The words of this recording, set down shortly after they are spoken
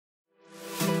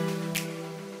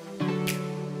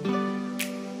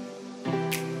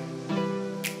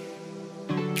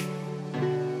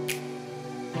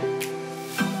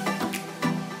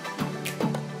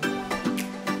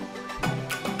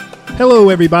Hello,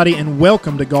 everybody, and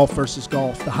welcome to Golf vs.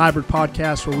 Golf, the hybrid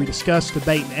podcast where we discuss,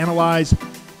 debate, and analyze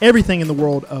everything in the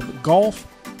world of golf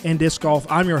and disc golf.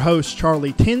 I'm your host,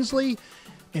 Charlie Tinsley,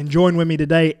 and join with me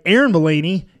today, Aaron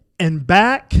Bellini, and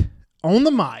back on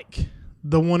the mic,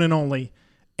 the one and only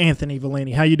Anthony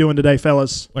Bellini. How you doing today,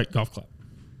 fellas? Wait, golf clap.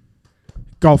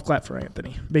 Golf clap for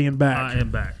Anthony, being back. I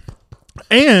am back.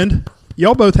 And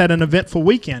y'all both had an eventful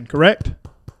weekend, correct?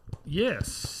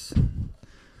 Yes.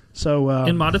 So,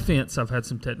 in my defense, I've had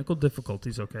some technical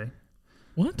difficulties, okay?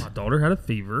 What? My daughter had a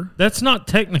fever. That's not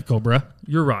technical, bruh.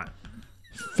 You're right.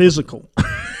 physical.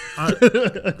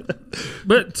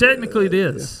 But technically it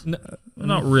is.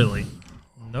 Not really.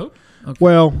 Nope. Okay.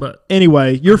 Well, but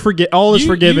anyway, all is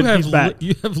forgiven. He's back.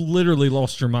 You have literally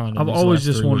lost your mind. I've always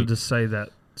just wanted to say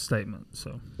that statement.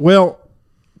 So, Well,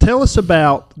 tell us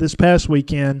about this past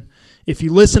weekend. If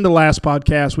you listened to last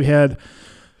podcast, we had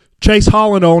Chase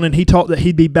Holland on, and he talked that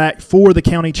he'd be back for the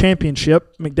county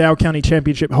championship, McDowell County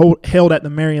Championship, held at the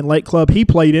Marion Lake Club. He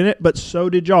played in it, but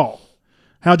so did y'all.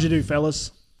 How'd you do,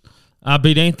 fellas? I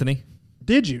beat Anthony.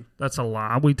 Did you? that's a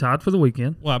lie. We tied for the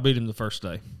weekend, Well, I beat him the first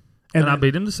day. and I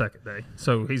beat him the second day.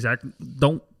 So he's acting.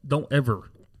 Don't ever.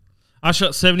 I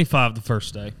shot 75 the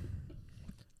first day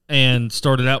and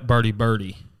started out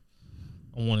birdie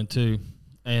on 1 and 2,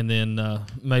 and then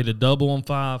made a double on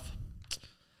 5.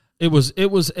 It was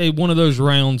one of those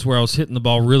rounds where I was hitting the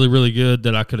ball really, really good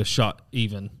that I could have shot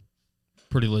even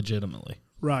pretty legitimately.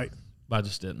 Right. But I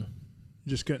just didn't.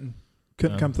 Just couldn't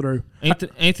come through.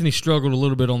 Anthony struggled a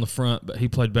little bit on the front, but he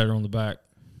played better on the back.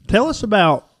 Tell us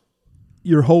about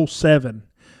your hole 7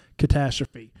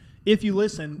 catastrophe. If you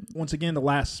listen, once again, to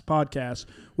last podcast,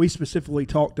 we specifically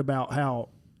talked about how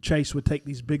Chase would take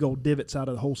these big old divots out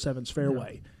of the hole 7's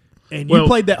fairway. And you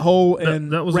played that hole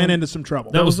and that was ran into some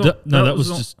trouble. That was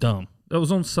just dumb. That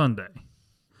was on Sunday.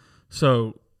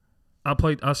 So I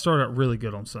started out really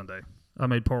good on Sunday. I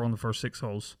made par on the first 6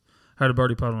 holes. Had a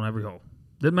birdie putt on every hole.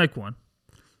 Didn't make one.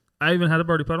 I even had a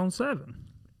birdie putt on 7.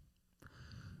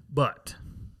 But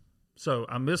so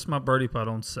I missed my birdie putt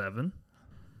on 7.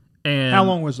 And how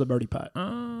long was the birdie putt?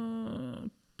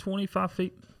 25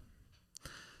 feet.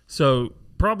 So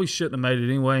probably shouldn't have made it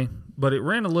anyway, but it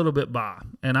ran a little bit by,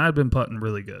 and I had been putting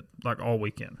really good, like all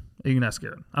weekend. You can ask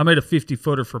Aaron. I made a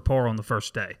 50-footer for par on the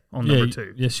first day on number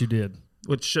 2. Yes, you did.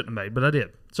 Which shouldn't have made, but I did.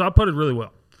 So I putted really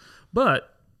well.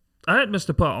 But I hadn't missed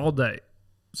a putt all day.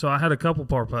 So I had a couple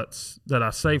par putts that I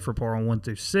saved for par on 1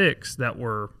 through 6 that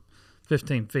were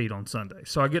 15 feet on Sunday.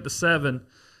 So I get to 7,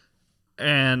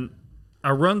 and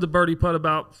I run the birdie putt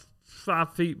about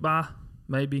 5 feet by,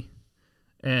 maybe,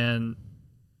 and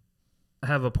I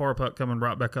have a par putt coming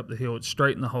right back up the hill. It's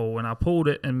straight in the hole, and I pulled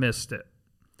it and missed it.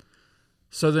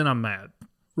 So then I'm mad.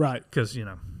 Right. Because,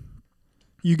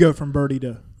 You go from birdie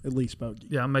to at least bogey.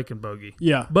 yeah, I'm making bogey.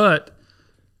 Yeah. But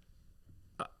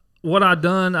what I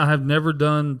have never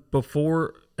done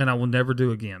before, and I will never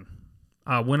do again.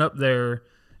 I went up there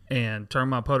and turned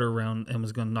my putter around and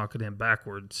was going to knock it in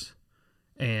backwards.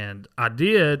 And I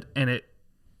did, and it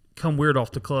come weird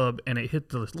off the club, and it hit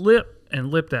the lip and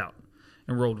lipped out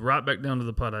and rolled right back down to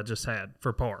the putt I just had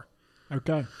for par.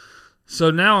 Okay. So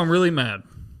now I'm really mad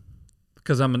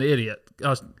because I'm an idiot. I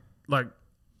was like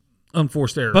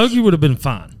unforced errors. Bogey would have been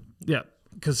fine. Yeah,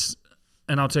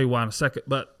 and I'll tell you why in a second.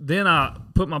 But then I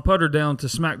put my putter down to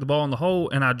smack the ball in the hole,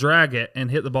 and I drag it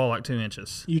and hit the ball like 2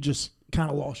 inches. You just kind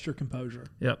of lost your composure.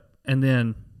 Yep. And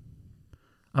then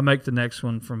I make the next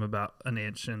one from about an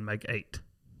inch and make 8.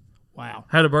 Wow.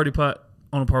 Had a birdie putt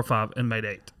on a par 5 and made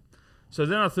 8. So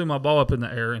then I threw my ball up in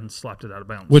the air and slapped it out of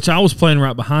bounds. Which I was playing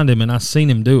right behind him, and I seen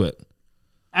him do it.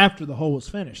 After the hole was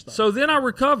finished, though. So then I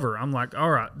recover. I'm like, all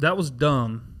right, that was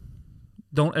dumb.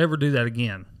 Don't ever do that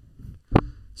again.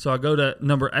 So I go to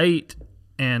number 8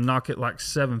 and knock it like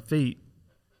 7 feet.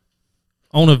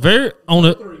 On a very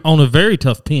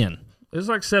tough pin. It was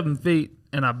like 7 feet,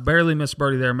 and I barely missed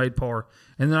birdie there, made par.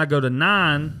 And then I go to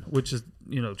 9, which is,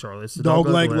 Charlie, it's the dog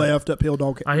leg left, uphill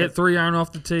dog. I hit 3 iron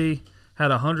off the tee,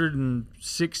 had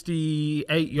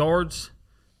 168 yards,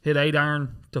 hit 8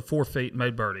 iron to 4 feet, and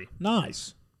made birdie.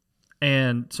 Nice.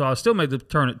 And so I still made the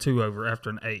turn at 2 over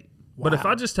after an 8. Wow. But if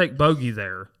I just take bogey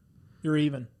there, You're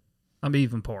even. I'm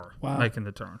even par Wow. making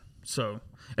the turn. So,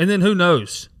 and then who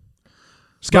knows?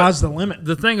 Sky's the limit.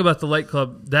 The thing about the Lake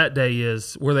Club that day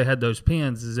is where they had those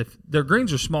pins is if their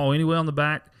greens are small anyway on the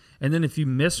back, and then if you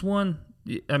miss one,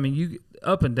 you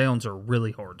up and downs are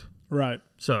really hard. Right.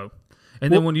 So,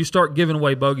 and then when you start giving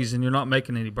away bogeys and you're not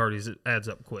making any birdies, it adds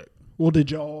up quick. Well,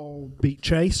 did y'all beat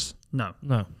Chase? No.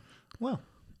 Well.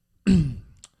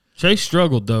 Chase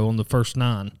struggled, though, on the first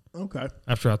 9 Okay.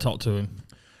 after I talked to him.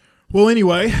 Well,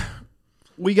 anyway,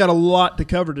 we got a lot to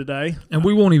cover today. And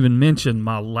we won't even mention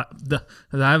I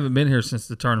haven't been here since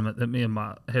the tournament that me and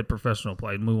my head professional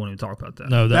played, and we won't even talk about that.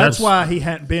 No, That's why he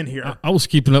hadn't been here. I was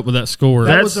keeping up with that score.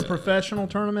 That was a professional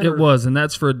tournament? It was, and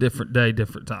that's for a different day,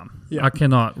 different time. Yeah. I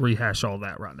cannot rehash all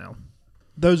that right now.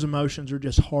 Those emotions are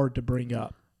just hard to bring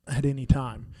up at any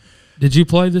time. Did you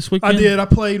play this weekend? I did. I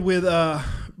played with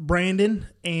Brandon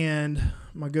and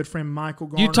my good friend Michael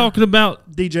Garner. You talking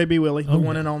about DJB Willie, the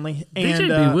one and only. And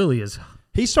DJB Willie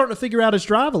he's starting to figure out his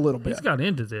drive a little bit. He's got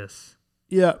into this.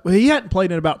 Yeah, well, he hadn't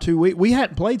played in about 2 weeks. We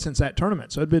hadn't played since that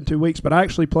tournament, so it'd been 2 weeks. But I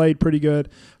actually played pretty good.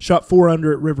 Shot 4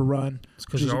 under at River Run. It's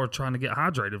because y'all were trying to get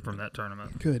hydrated from that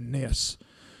tournament. Goodness.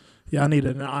 Yeah, I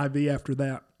needed an IV after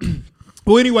that.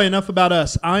 Well, anyway, enough about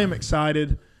us. I am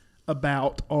excited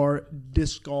about our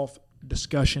disc golf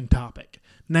discussion topic.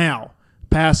 Now,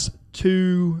 past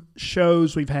 2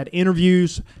 shows, we've had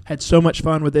interviews, had so much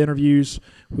fun with the interviews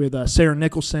with Sarah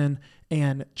Nicholson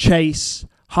and Chase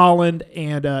Holland,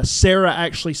 and Sarah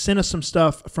actually sent us some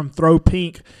stuff from Throw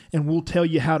Pink, and we'll tell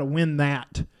you how to win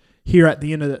that here at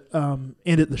the end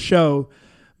of the show.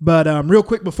 But real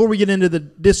quick, before we get into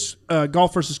the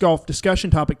golf versus golf discussion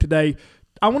topic today,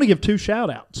 I want to give 2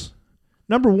 shout-outs.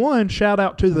 Number 1,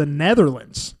 shout-out to the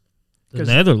Netherlands. the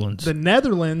Netherlands? The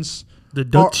Netherlands The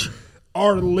Dutch.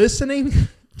 are listening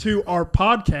to our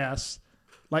podcast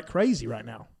like crazy right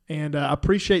now. And I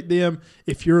appreciate them.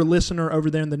 If you're a listener over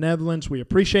there in the Netherlands, we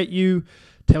appreciate you.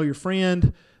 Tell your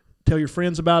friends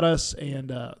about us,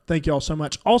 and thank you all so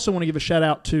much. Also want to give a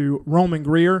shout-out to Roman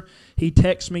Greer. He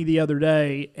texted me the other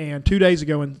day, and 2 days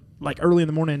ago, and like early in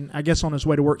the morning, I guess on his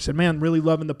way to work, said, man, really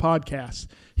loving the podcast.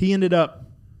 He ended up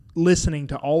listening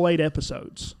to all 8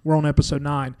 episodes. We're on episode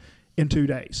 9 in 2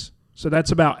 days. So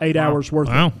that's about 8 hours worth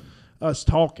of us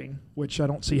talking, which I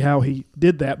don't see how he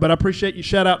did that. But I appreciate you.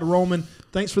 Shout out to Roman.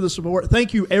 Thanks for the support.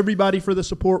 Thank you, everybody, for the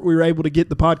support. We were able to get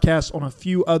the podcast on a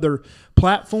few other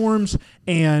platforms,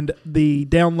 and the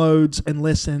downloads and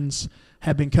listens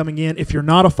have been coming in. If you're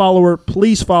not a follower,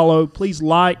 please follow. Please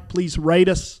like. Please rate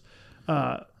us.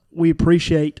 We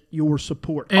appreciate your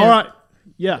support. And all right.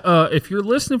 Yeah. If you're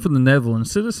listening from the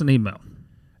Netherlands, send us an email.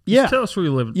 Yeah. Just tell us where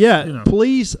you live. Yeah. You know.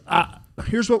 Please.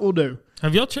 Here's what we'll do.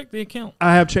 Have y'all checked the account?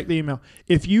 I have checked the email.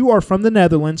 If you are from the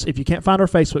Netherlands, if you can't find our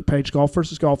Facebook page, Golf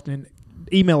versus Golf, then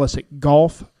email us at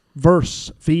golfvs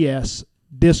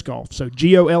disc golf. So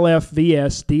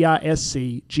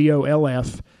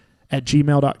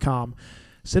golfvsdiscgolf@gmail.com.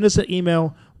 Send us an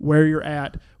email where you're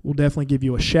at. We'll definitely give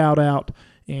you a shout out,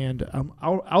 and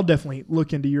I'll definitely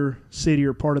look into your city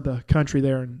or part of the country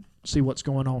there and see what's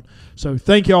going on. So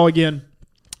thank you all again.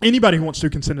 Anybody who wants to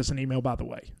can send us an email, by the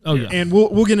way. Oh, yeah. And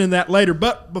we'll get into that later.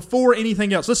 But before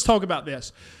anything else, let's talk about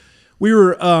this. We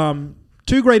were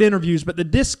 2 great interviews, but the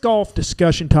disc golf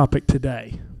discussion topic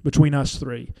today between us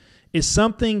 3 is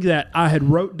something that I had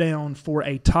wrote down for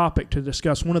a topic to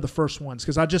discuss, one of the first ones,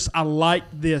 because I like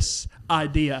this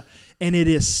idea, and it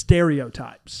is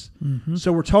stereotypes. Mm-hmm.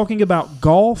 So we're talking about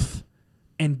golf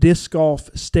and disc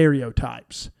golf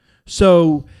stereotypes.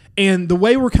 So, and the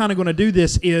way we're kind of going to do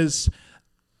this is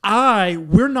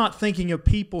we're not thinking of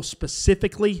people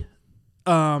specifically.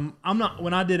 I'm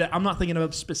not thinking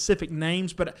of specific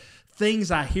names, but things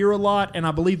I hear a lot, and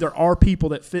I believe there are people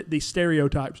that fit these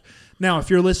stereotypes. Now, if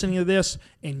you're listening to this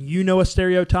and you know a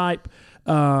stereotype,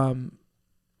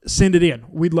 send it in.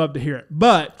 We'd love to hear it.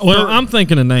 But I'm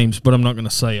thinking of names, but I'm not going to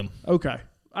say them. Okay.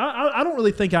 I don't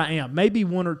really think I am. Maybe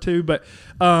 1 or 2, but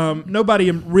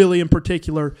nobody really in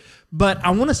particular. But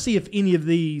I want to see if any of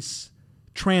these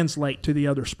translate to the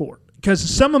other sport, because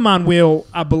some of mine will,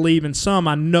 I believe, and some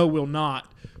I know will not.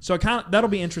 So that'll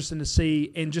be interesting to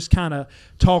see and just kind of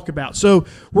talk about. So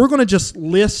we're going to just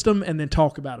list them and then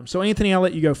talk about them. So Anthony, I'll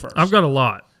let you go first. I've got a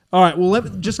lot. All right. Well,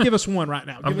 just give us one right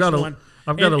now. I've got 11.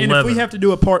 And if we have to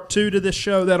do a part 2 to this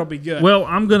show, that'll be good. Well,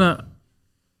 I want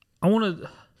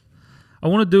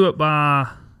to do it by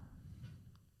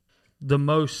the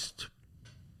most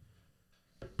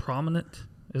prominent.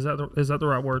 Is that the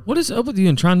right word? What is up with you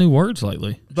and trying new words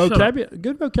lately?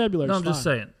 Good vocabulary. No, I'm just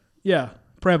saying. Yeah,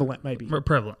 prevalent maybe.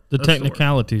 Prevalent. The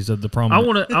technicalities of the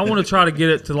prominent. I want to try to get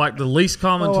it to like the least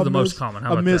common to the most common.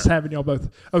 How about that? Having y'all both.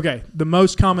 Okay, the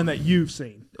most common that you've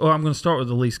seen. Well, I'm going to start with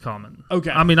the least common.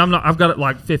 Okay. I mean, I've got it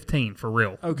like 15 for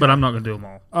real, but I'm not going to do them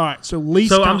all. All right, so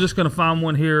least. So I'm just going to find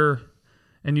one here,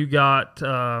 and you got.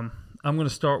 I'm going to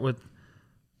start with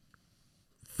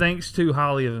thanks too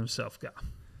highly of himself guy.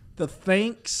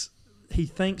 He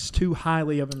thinks too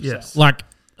highly of himself. Yes.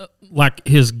 Like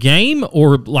his game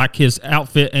or like his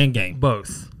outfit and game?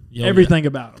 Both. Everything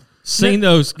about him. Seen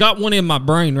those. Got one in my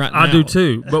brain right now. I do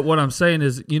too. But what I'm saying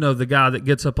is, the guy that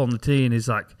gets up on the tee and he's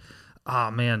like,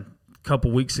 man,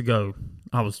 couple weeks ago,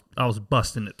 I was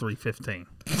busting at 315,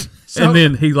 and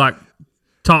then he like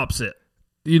tops it.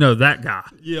 You know that guy.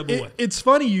 Yeah, boy. It's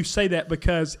funny you say that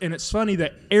because, and it's funny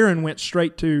that Aaron went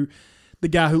straight to the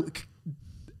guy who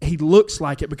he looks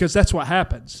like it, because that's what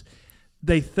happens.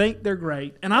 They think they're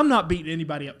great, and I'm not beating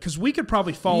anybody up because we could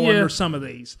probably fall under some of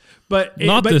these, but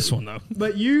this one though.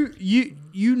 But you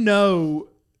know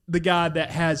the guy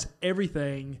that has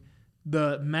everything,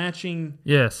 the matching.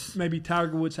 Yes. Maybe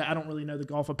Tiger Woods. I don't really know the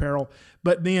golf apparel,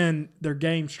 but then their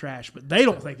game's trash, but they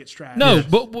don't think it's trash. No,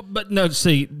 but no.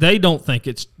 See, they don't think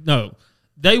it's no.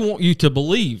 They want you to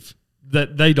believe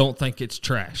that they don't think it's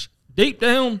trash. Deep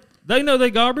down, they know they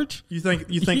garbage. You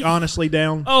think honestly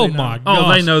down? Oh my god!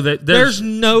 Oh, they know that there's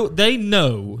no. They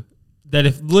know that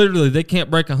if literally they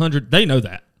can't break 100, they know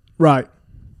that. Right.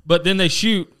 But then they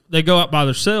shoot. They go out by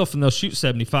themselves and they'll shoot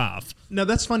 75. No,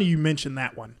 that's funny you mentioned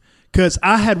that one, because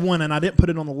I had one and I didn't put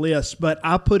it on the list, but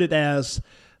I put it as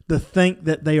the think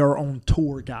that they are on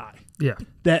tour guy. Yeah.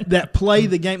 That play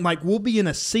the game. Like, we'll be in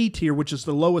a C tier, which is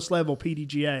the lowest level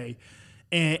PDGA,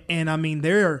 and I mean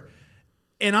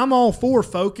and I'm all for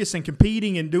focus and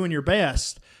competing and doing your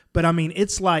best, but I mean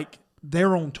it's like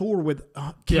they're on tour with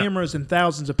cameras and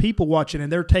thousands of people watching,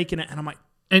 and they're taking it, and I'm like,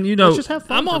 and you know, let's just have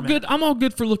fun. I'm all good. I'm all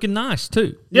good for looking nice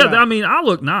too. Yeah, I mean, I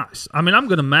look nice. I mean, I'm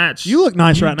going to match. You look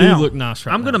nice right now. You look nice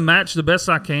right now. I'm going to match the best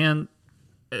I can,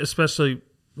 especially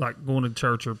like going to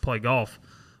church or play golf.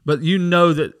 But you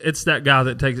know that it's that guy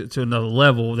that takes it to another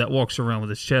level, that walks around with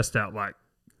his chest out like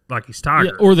he's Tiger.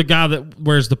 Yeah, or the guy that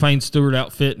wears the Payne Stewart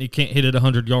outfit and he can't hit it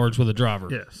 100 yards with a driver.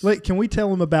 Yes. Wait, can we tell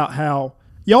them about how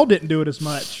y'all didn't do it as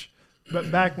much, but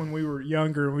back when we were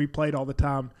younger and we played all the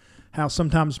time, how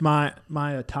sometimes my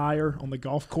attire on the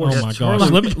golf course. Oh my gosh!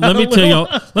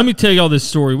 Let me tell y'all this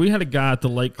story. We had a guy at the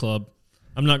Lake Club.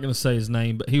 I'm not going to say his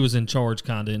name, but he was in charge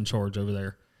over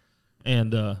there,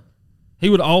 and he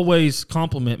would always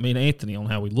compliment me and Anthony on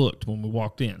how we looked when we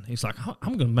walked in. He's like, "I'm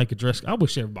going to make a dress. I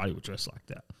wish everybody would dress like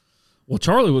that." Well,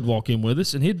 Charlie would walk in with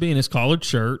us, and he'd be in his collared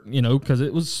shirt, you know, because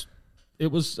it was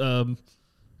the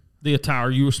attire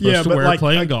you were supposed to wear like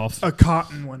playing golf. A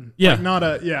cotton one. Yeah. Like not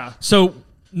a, yeah. So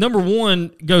number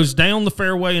one goes down the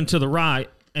fairway and to the right,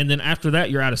 and then after that,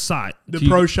 you're out of sight. The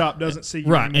pro shop doesn't see you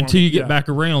right anymore. until you get back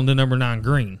around to number 9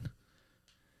 green.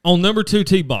 On number 2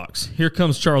 tee box, here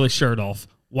comes Charlie's shirt off.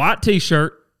 White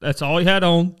T-shirt. That's all he had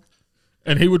on.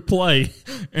 And he would play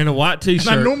in a white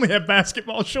T-shirt. And I normally have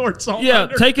basketball shorts on. Yeah,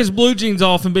 under. take his blue jeans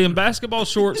off and be in basketball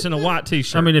shorts and a white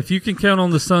T-shirt. I mean, if you can count on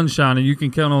the sunshine, and you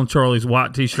can count on Charlie's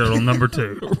white T-shirt on number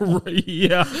 2.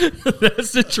 Yeah,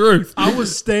 that's the truth. I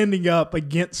was standing up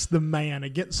against the man,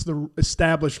 against the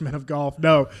establishment of golf.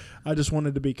 No, I just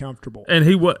wanted to be comfortable.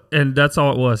 And that's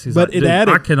all it was. He's But like, it dude,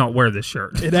 added- I cannot wear this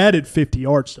shirt. It added 50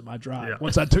 yards to my drive Yeah.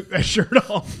 once I took that shirt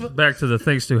off. Back to the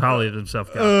thinks too highly of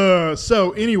himself guy.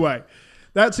 So anyway,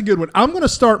 that's a good one. I'm going to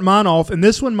start mine off, and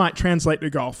this one might translate to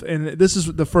golf. And this is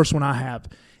the first one I have,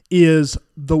 is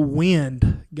the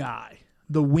wind guy.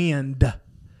 The wind.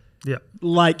 Yeah.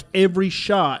 Like every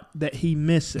shot that he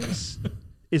misses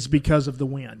is because of the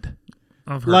wind.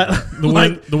 I've heard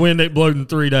Like, that. The wind ain't blowed in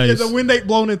 3 days. Yeah, the wind ain't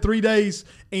blown in 3 days,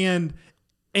 and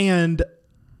I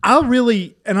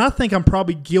think I'm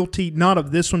probably guilty, not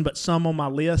of this one, but some on my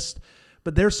list.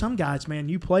 But there's some guys, man,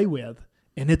 you play with,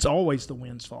 and it's always the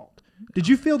wind's fault. Did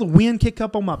you feel the wind kick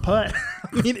up on my putt?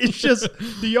 I mean, it's just,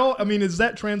 does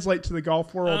that translate to the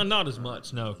golf world? Not as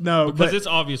much, no. No, because but- it's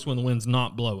obvious when the wind's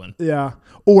not blowing. Yeah.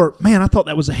 Or, man, I thought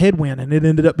that was a headwind, and it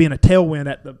ended up being a tailwind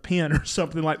at the pin or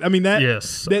something like that. I mean, that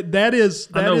Yes. that is.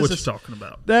 I know is what a- you're talking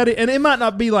about. And it might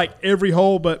not be like every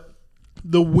hole, but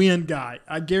the wind guy.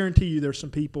 I guarantee you there's some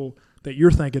people that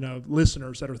you're thinking of,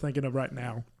 listeners that are thinking of right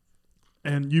now,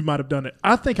 and you might have done it.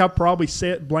 I think I probably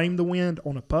blamed the wind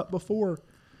on a putt before.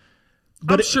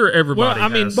 But I'm sure everybody Well,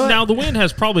 I mean, has. now the wind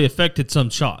has probably affected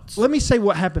some shots. Let me say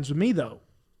what happens with me, though.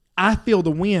 I feel the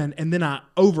wind, and then I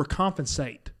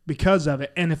overcompensate because of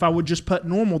it. And if I would just putt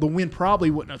normal, the wind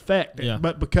probably wouldn't affect it. Yeah.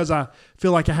 But because I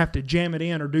feel like I have to jam it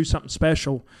in or do something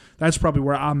special, that's probably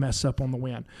where I mess up on the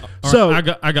wind. So I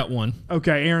got one.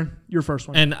 Okay, Aaron, your first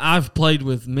one. And I've played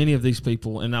with many of these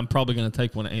people, and I'm probably going to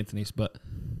take one of Anthony's, but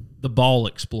the ball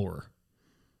explorer.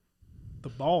 The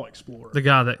ball explorer. the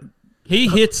guy that He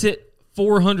hits it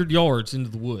 400 yards into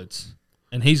the woods,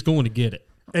 and he's going to get it.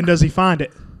 And does he find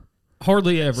it?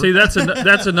 Hardly ever. see that's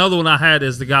another one I had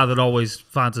is the guy that always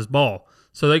finds his ball.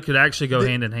 So they could actually go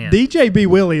hand in hand. DJ B.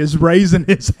 Willie is raising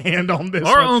his hand on this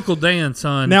Our one. Uncle Dan,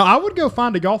 son. Now, I would go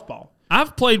find a golf ball.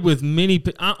 I've played with many.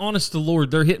 Honest to Lord,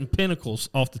 they're hitting pinnacles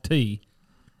off the tee.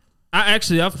 I've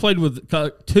played with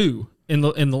 2 in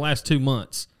the last 2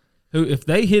 months. Who, if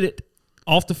they hit it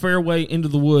off the fairway into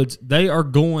the woods, they are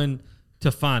going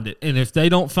to find it. And if they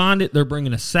don't find it, they're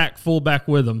bringing a sack full back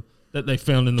with them that they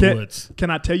found in the woods. Can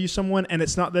I tell you someone? And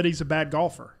it's not that he's a bad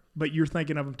golfer, but you're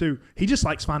thinking of him too. He just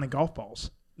likes finding golf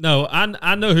balls. No,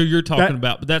 I know who you're talking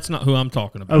about, but that's not who I'm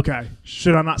talking about. Okay.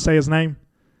 Should I not say his name?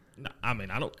 No, I mean,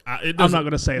 I'm not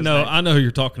going to say his name. No, I know who you're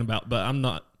talking about, but I'm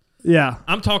not. Yeah.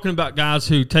 I'm talking about guys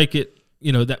who take it,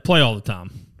 that play all the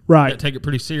time. Right. That take it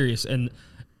pretty serious. And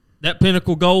that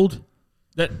Pinnacle Gold,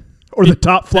 or the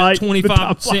top flight,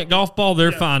 25-cent golf ball,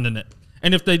 they're finding it.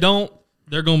 And if they don't,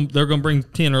 they're going to bring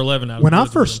 10 or 11 out of it. When I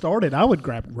first started, I would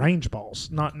grab range balls,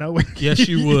 not knowing. Yes,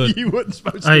 you would. You wasn't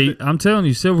supposed to. Hey, I'm telling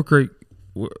you, Silver Creek,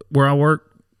 where I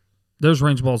work, there's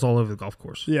range balls all over the golf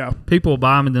course. Yeah. People will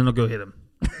buy them and then they'll go hit them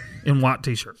in white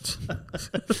T-shirts.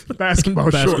 Basketball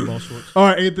shorts. All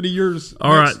right, Anthony, your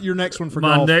next one for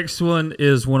golf. My next one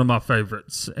is one of my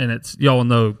favorites, and it's, y'all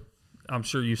know, I'm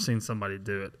sure you've seen somebody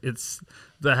do it. It's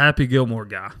the Happy Gilmore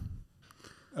guy.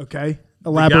 Okay.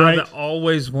 Elaborate. The guy that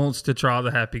always wants to try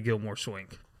the Happy Gilmore swing.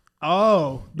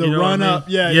 Oh, the run up.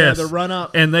 Yeah, yes. Yeah, the run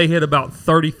up. And they hit about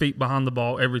 30 feet behind the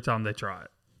ball every time they try it.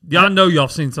 Y'all know y'all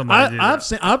seen somebody do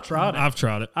that. I've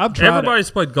tried it. Everybody's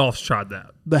played golf's tried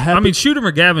that. Shooter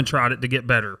McGavin tried it to get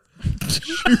better.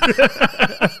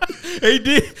 He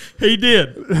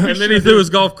did. And then he threw his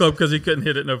golf club because he couldn't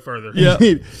hit it no further. Yeah.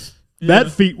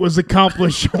 That feat was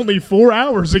accomplished only 4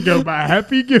 hours ago by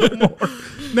Happy Gilmore.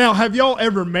 Now, have y'all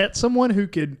ever met someone who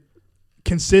could not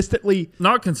consistently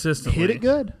hit it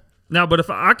good? No, but if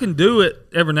I can do it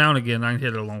every now and again, I can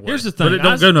hit it a long way. Here's the thing. But it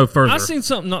don't go no further. I seen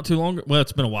something not too long ago. Well,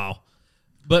 it's been a while.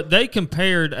 But they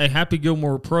compared a Happy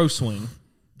Gilmore pro swing.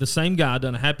 The same guy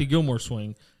done a Happy Gilmore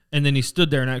swing, and then he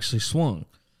stood there and actually swung.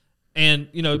 And,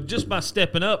 just by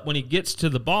stepping up, when he gets to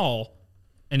the ball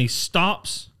and he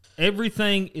stops,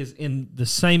 everything is in the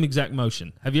same exact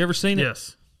motion. Have you ever seen it?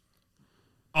 Yes.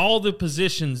 All the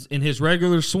positions in his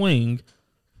regular swing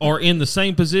are in the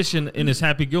same position in his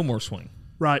Happy Gilmore swing.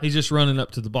 Right. He's just running up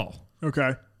to the ball.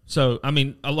 Okay. So,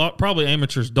 probably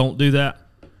amateurs don't do that.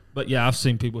 But, yeah, I've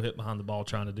seen people hit behind the ball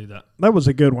trying to do that. That was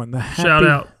a good one. Shout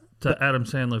out to Adam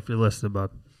Sandler if you're listening, bud.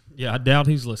 Yeah, I doubt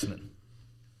he's listening.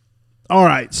 All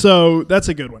right. So, that's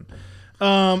a good one.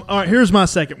 All right, here's my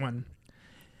second one.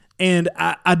 And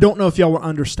I don't know if y'all will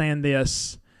understand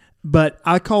this, but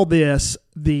I call this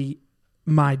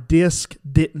my disc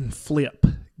didn't flip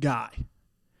guy.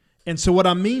 And so what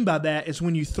I mean by that is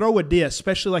when you throw a disc,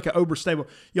 especially like an overstable,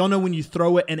 y'all know when you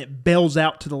throw it and it bails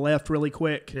out to the left really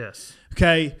quick? Yes.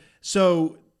 Okay,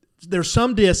 so there's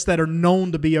some discs that are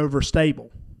known to be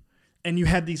overstable. And you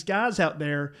have these guys out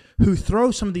there who throw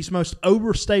some of these most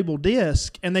overstable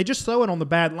discs, and they just throw it on the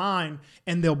bad line,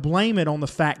 and they'll blame it on the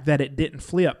fact that it didn't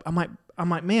flip. I'm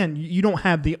like, man, you don't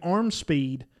have the arm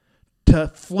speed to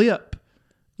flip,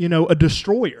 a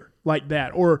destroyer like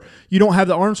that, or you don't have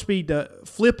the arm speed to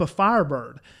flip a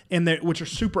Firebird, which are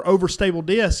super overstable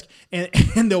disc,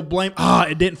 and they'll blame,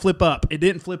 it didn't flip up. It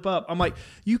didn't flip up. I'm like,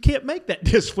 you can't make that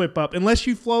disc flip up unless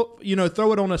you throw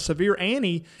it on a severe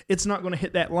ante. It's not going to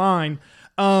hit that line.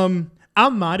 I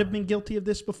might have been guilty of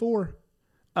this before,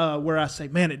 where I say,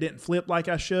 man, it didn't flip like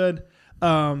I should.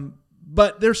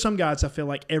 But there's some guys I feel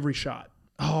like every shot,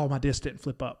 my disc didn't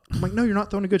flip up. I'm like, no, you're not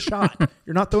throwing a good shot.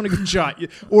 You're not throwing a good shot.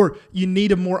 Or you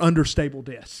need a more understable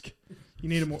disc. You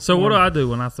need a more. So what do I do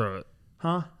when I throw it?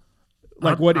 Huh?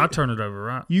 I turn it over,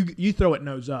 right? You throw it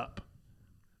nose up.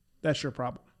 That's your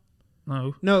problem.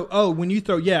 No. Oh, when you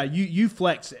throw, you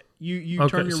flex it. You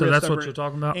turn your so wrist that's over what you're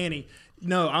talking about? Annie.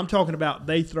 No, I'm talking about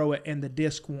they throw it and the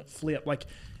disc won't flip.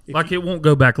 It won't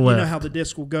go back left. You know how the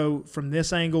disc will go from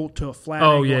this angle to a flat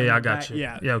angle? Oh, yeah, I got you.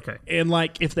 Yeah, okay. And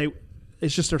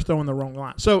it's just they're throwing the wrong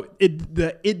line. So it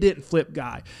didn't flip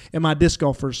guy. And my disc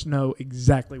golfers know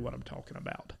exactly what I'm talking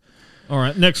about. All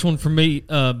right, next one for me,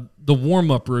 the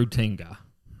warm-up routine guy.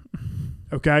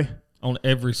 Okay. On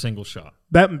every single shot.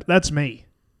 That's me.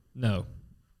 No.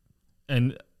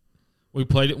 And we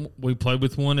played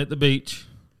with one at the beach,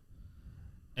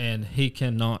 and he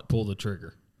cannot pull the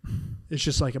trigger. It's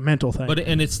just like a mental thing.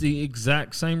 And it's the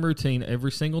exact same routine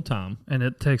every single time. And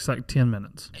it takes like 10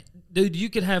 minutes. Dude, you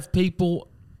could have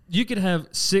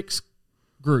 6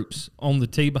 groups on the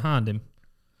tee behind him,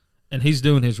 and he's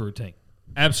doing his routine.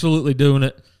 Absolutely doing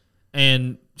it,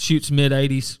 and shoots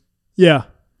mid-80s. Yeah.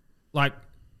 Like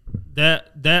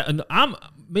that and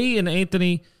me and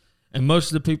Anthony and most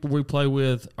of the people we play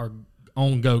with are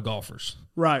on-go golfers.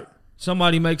 Right.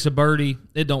 Somebody makes a birdie,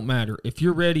 it don't matter. If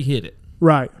you're ready, hit it.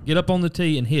 Right. Get up on the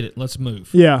tee and hit it. Let's move.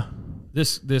 Yeah.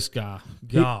 This guy,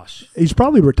 gosh. He's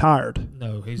probably retired.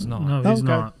 No, he's not. No, he's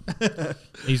not.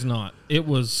 He's not. It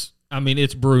was I mean,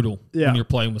 it's brutal Yeah. when you're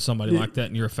playing with somebody like that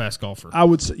and you're a fast golfer. I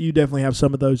would say you definitely have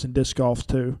some of those in disc golf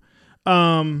too.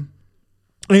 Anthony,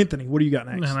 what do you got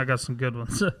next? Man, I got some good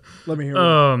ones. Let me hear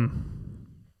one.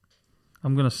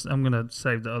 I'm gonna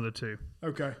save the other two.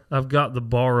 Okay. I've got the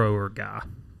borrower guy.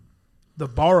 The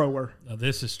borrower. Now,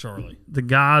 this is Charlie. The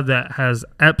guy that has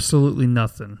absolutely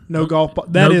nothing. No golf ball.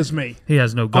 That No- is me. He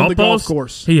has no On golf the balls. golf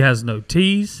course. He has no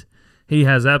tees. He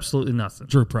has absolutely nothing.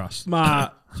 Drew Price.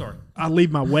 Sorry. I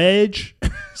leave my wedge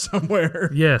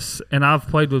somewhere. Yes, and I've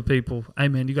played with people. Hey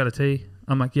man, you got a tee?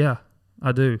 I'm like, yeah,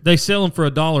 I do. They sell them for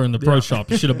 $1 in the pro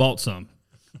shop. You should have bought some.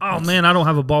 Oh man, I don't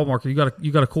have a ball marker. You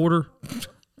got a quarter?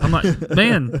 I'm like,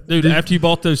 man, Dude, after you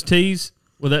bought those tees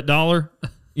with that $1,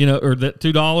 or that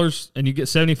 $2, and you get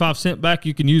 75 cents back,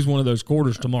 you can use one of those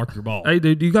quarters to mark your ball. hey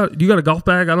dude, you got a golf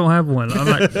bag? I don't have one. I'm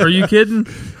like, are you kidding?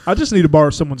 I just need to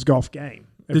borrow someone's golf game.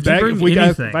 Did you bring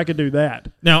anything? If I could do that.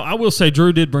 Now, I will say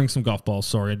Drew did bring some golf balls.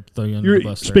 Sorry, I'd throw you under the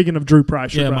bus there. Speaking of Drew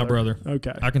Price, your Yeah, my brother.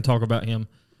 Okay. I can talk about him.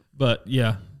 But,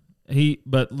 yeah,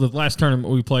 but the last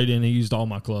tournament we played in, he used all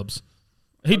my clubs.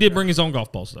 He did bring his own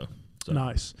golf balls, though. So.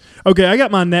 Nice. Okay, I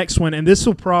got my next one, and this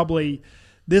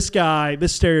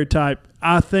stereotype,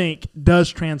 I think, does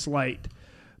translate,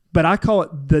 but I call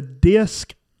it the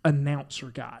disc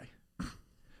announcer guy.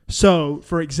 So,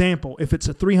 for example, if it's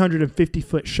a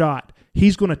 350-foot shot,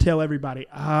 he's going to tell everybody,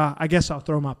 I guess I'll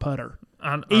throw my putter.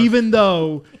 Even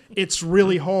though it's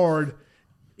really hard,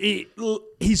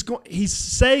 he's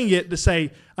saying it to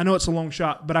say, I know it's a long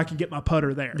shot, but I can get my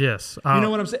putter there. Yes. You know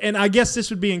what I'm saying? And I guess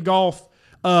this would be in golf.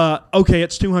 Okay,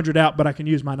 it's 200 out, but I can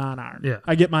use my 9-iron. Yeah.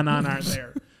 I get my 9-iron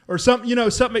there. Or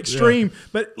something extreme. Yeah.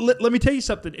 But let me tell you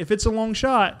something. If it's a long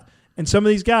shot, and some of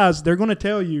these guys, they're going to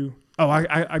tell you,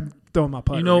 I'm throwing my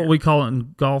putter. You know here. what we call it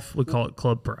in golf? We call it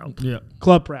club proud. Yeah.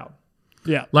 Club proud.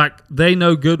 Yeah. Like they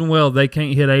know good and well they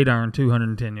can't hit 8-iron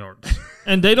 210 yards.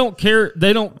 And they don't care.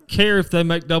 They don't care if they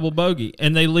make double bogey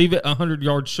and they leave it 100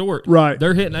 yards short. Right.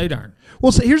 They're hitting 8-iron.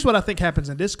 Well, so here's what I think happens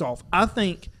in disc golf. I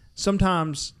think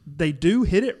sometimes they do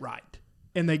hit it right,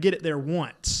 and they get it there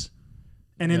once,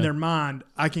 and in their mind,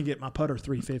 I can get my putter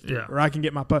 350, or I can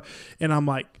get my putter, and I'm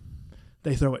like,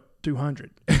 they throw it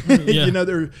 200.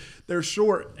 They're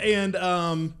short, and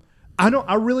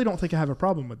I really don't think I have a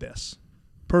problem with this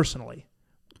personally.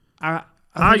 I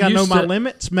think I know my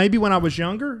limits. Maybe when I was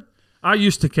younger, I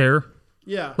used to care.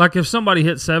 Yeah. Like if somebody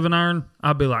hit 7-iron,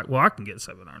 I'd be like, well, I can get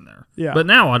 7-iron there. Yeah. But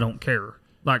now I don't care.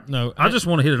 Like, no, I just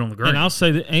want to hit it on the green. And I'll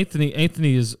say that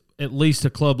Anthony is at least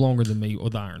a club longer than me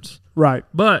with irons. Right.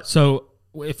 But so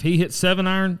if he hits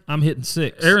 7-iron, I'm hitting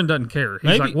 6. Aaron doesn't care.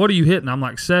 He's like, what are you hitting? I'm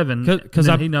like 7. Because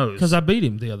he knows. Because I beat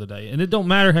him the other day. And it don't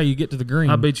matter how you get to the green.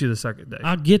 I beat you the second day.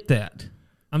 I get that.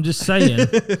 I'm just saying.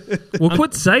 Well,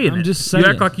 quit saying it. I'm just saying.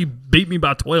 You act like you beat me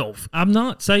by 12. I'm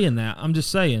not saying that. I'm just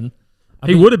saying.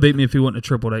 He would have beat me if he wouldn't have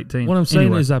tripled 18. What I'm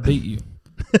saying is I beat you.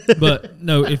 But,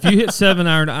 no, if you hit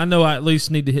 7-iron, I know I at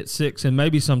least need to hit 6 and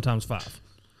maybe sometimes 5.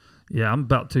 Yeah, I'm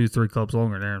about 2-3 clubs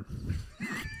longer than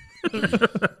Aaron.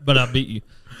 But I beat you.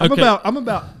 Okay. I'm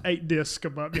about 8 discs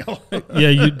above y'all. Yeah,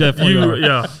 you definitely are.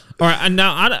 Yeah. All right, and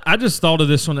now I just thought of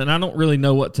this one, and I don't really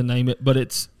know what to name it, but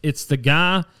it's the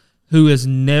guy who is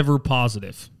never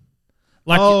positive.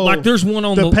 Like there's one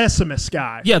on the pessimist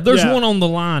guy. Yeah, there's one on the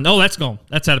line. Oh, that's gone.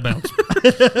 That's out of bounds.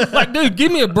 Like, dude,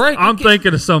 give me a break. I'm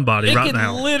thinking of somebody right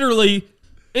now.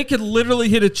 It could literally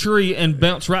hit a tree and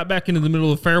bounce right back into the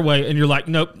middle of the fairway, and you're like,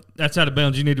 nope, that's out of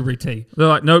bounds. You need to re-tee. They're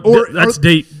like, nope, that's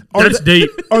deep. That's deep.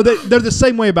 Or they're the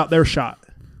same way about their shot.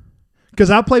 Because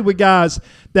I played with guys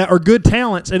that are good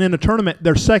talents, and in a tournament,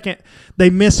 their second, they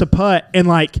miss a putt, and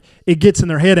like it gets in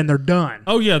their head, and they're done.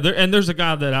 Oh yeah, there's a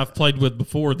guy that I've played with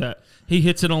before that he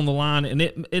hits it on the line, and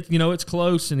it's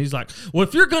close, and he's like, well,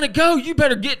 if you're gonna go, you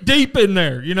better get deep in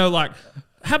there. Like,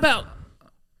 how about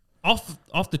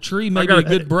off the tree? Maybe a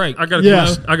good break. I got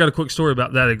a quick story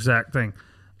about that exact thing.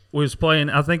 We was playing,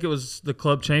 I think it was the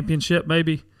club championship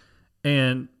maybe,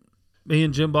 and me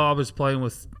and Jim Bob is playing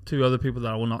with 2 other people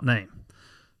that I will not name.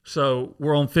 So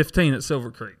we're on 15 at Silver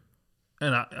Creek,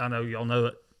 and I know y'all know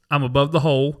it. I'm above the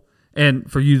hole,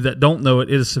 and for you that don't know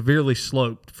it, it is severely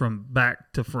sloped from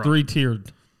back to front.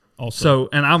 3-tiered also. So,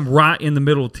 and I'm right in the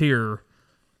middle tier,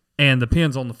 and the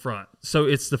pin's on the front. So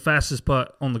it's the fastest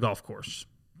putt on the golf course,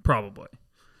 probably.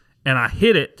 And I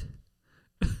hit it,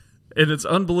 and it's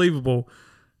unbelievable.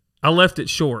 I left it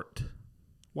short.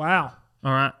 Wow.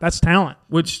 All right. That's talent.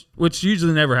 Which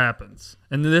usually never happens.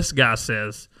 And this guy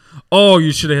says, oh,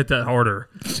 you should have hit that harder.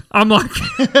 I'm like,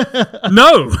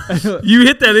 no. You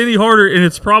hit that any harder, and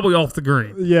it's probably off the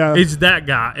green. Yeah. It's that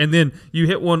guy. And then you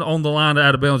hit one on the line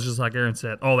out of bounds, just like Aaron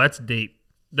said. Oh, that's deep.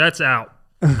 That's out.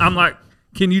 I'm like,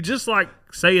 can you just like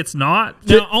say it's not.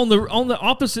 Now on the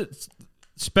opposite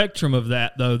spectrum of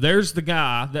that, though, there's the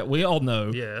guy that we all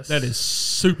know. Yes. That is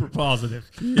super positive.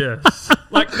 Yes.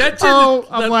 Like that's.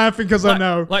 I'm laughing because I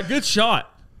know. Like good shot.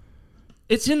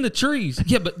 It's in the trees.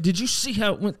 Yeah, but did you see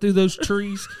how it went through those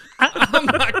trees? I'm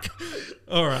like,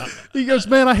 all right. He goes,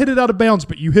 man, I hit it out of bounds,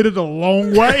 but you hit it a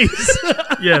long ways.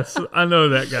 Yes, I know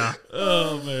that guy.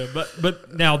 Oh man,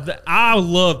 but now I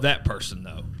love that person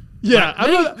though. Yeah,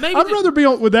 Like, I'd rather be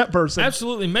with that person.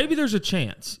 Absolutely. Maybe there's a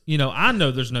chance. I know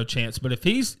there's no chance, but if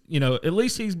he's, at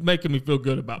least he's making me feel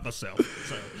good about myself.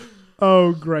 So.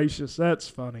 Oh, gracious. That's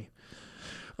funny.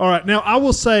 All right. Now, I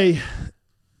will say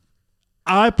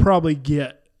I probably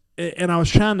get, and I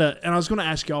was going to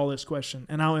ask you all this question,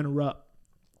 and I'll interrupt.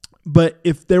 But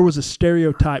if there was a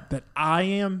stereotype that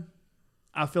I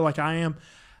feel like I am,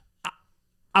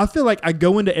 I feel like I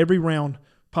go into every round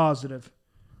positive.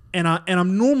 And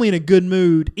I'm normally in a good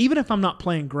mood, even if I'm not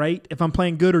playing great. If I'm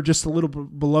playing good or just a little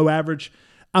below average,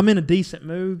 I'm in a decent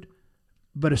mood.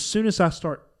 But as soon as I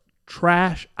start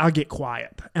trash, I get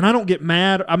quiet. And I don't get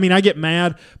mad. I mean, I get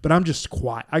mad, but I'm just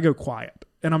quiet. I go quiet.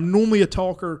 And I'm normally a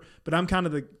talker, but I'm kind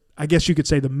of I guess you could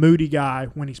say the moody guy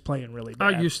when he's playing really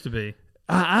bad. I used to be.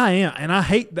 I am, and I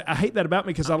hate that about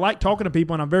me because I like talking to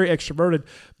people and I'm very extroverted.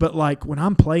 But like when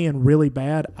I'm playing really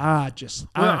bad, I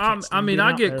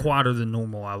get quieter than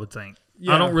normal. I would think.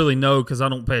 Yeah. I don't really know because I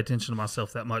don't pay attention to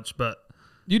myself that much. But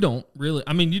you don't really.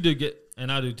 I mean, you do get, and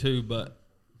I do too. But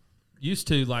used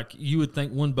to, like, you would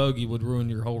think one bogey would ruin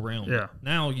your whole round. Yeah.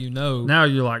 Now you know. Now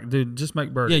you're like, dude, just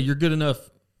make birdie. Yeah, you're good enough.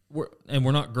 We're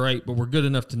not great, but we're good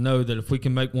enough to know that if we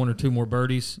can make one or two more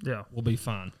birdies, we'll be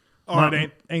fine. All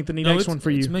right, Anthony, next one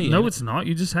for you. It's me. No, it's not.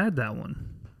 You just had that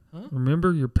one. Huh?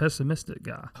 Remember, you're pessimistic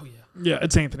guy. Oh, yeah. Yeah,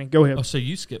 it's Anthony. Go ahead. Oh, so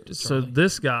you skipped it, Charlie. So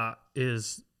this guy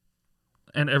is,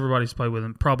 and everybody's played with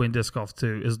him, probably in disc golf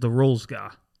too, is the rules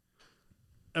guy.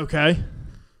 Okay.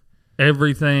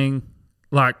 Everything,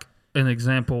 like an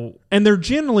example. And they're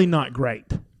generally not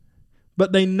great,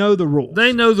 but they know the rules.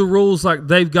 They know the rules like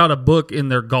they've got a book in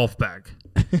their golf bag.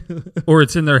 Or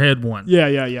it's in their head one.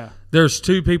 Yeah. There's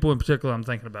two people in particular I'm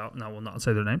thinking about, and I will not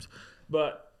say their names.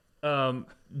 But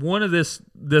one of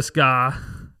this guy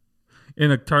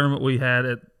in a tournament we had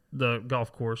at the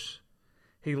golf course,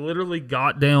 he literally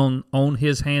got down on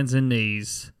his hands and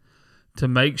knees to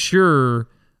make sure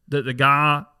that the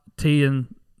guy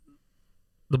teeing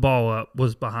the ball up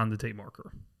was behind the tee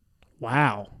marker.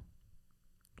 Wow.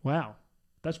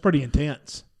 That's pretty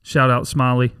intense. Shout out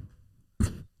Smiley.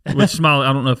 Which Smiley,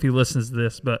 I don't know if he listens to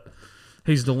this, but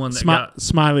he's the one that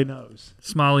Smiley knows.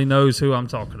 Smiley knows who I'm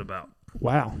talking about.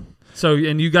 Wow. So,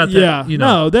 and you got that,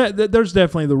 No, there's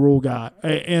definitely the rule guy.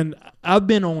 And I've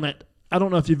been on it. I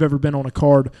don't know if you've ever been on a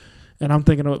card, and I'm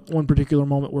thinking of one particular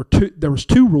moment where there was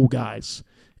two rule guys,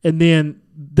 and then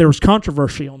there was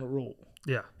controversy on the rule.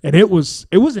 Yeah. And it was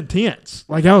intense.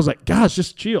 Like, I was like, guys,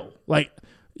 just chill. Like,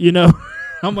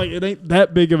 I'm like, it ain't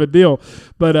that big of a deal.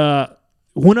 But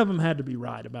one of them had to be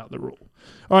right about the rule.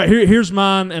 All right, here's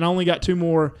mine, and I only got two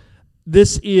more.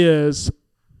 This is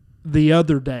the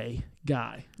other day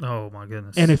guy. Oh, my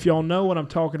goodness. And if y'all know what I'm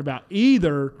talking about, I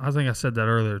think I said that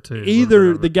earlier, too.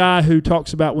 Either the guy who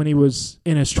talks about when he was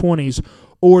in his 20s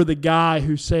or the guy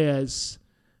who says,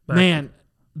 the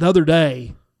other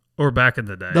day. Or back in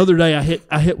the day. The other day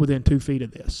I hit within 2 feet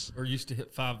of this. Or used to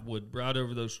hit 5 wood right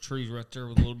over those trees right there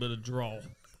with a little bit of draw.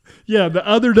 Yeah, the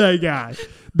other day guy,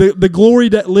 the glory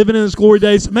living in his glory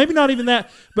days. Maybe not even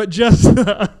that, but just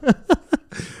a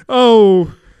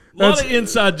lot of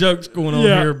inside jokes going on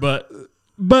here, but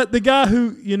the guy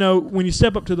who when you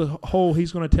step up to the hole,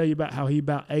 he's going to tell you about how he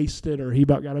about aced it or he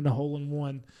about got in a hole in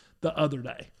one the other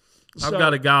day. I've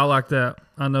got a guy like that.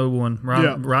 I know one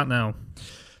right now.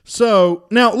 So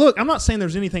now look, I'm not saying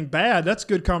there's anything bad. That's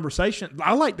good conversation.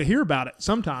 I like to hear about it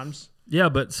sometimes. Yeah,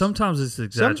 but sometimes it's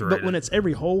exaggerated. But when it's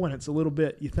every hole and it's a little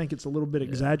bit, you think it's a little bit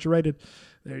exaggerated.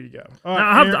 There you go. All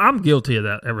right, I'm guilty of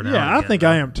that every now and again. Yeah, I think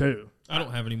I am too. I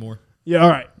don't have any more. Yeah, all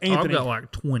right. Anthony. I've got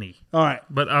like 20. All right.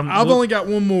 But I've only got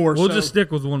one more. We'll just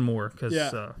stick with one more.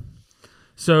 Let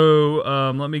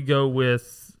me go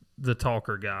with the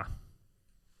talker guy.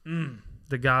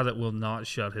 The guy that will not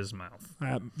shut his mouth.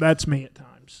 That's me at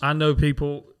times. I know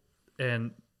people,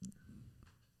 and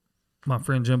my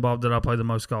friend Jim Bob that I play the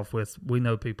most golf with, we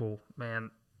know people, man,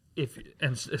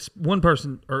 and it's one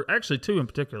person, or actually two in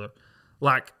particular,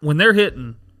 like when they're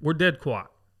hitting, we're dead quiet.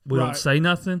 We don't say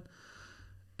nothing.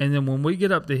 And then when we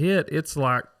get up to hit, it's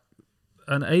like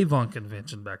an Avon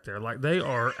convention back there. Like they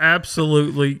are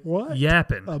absolutely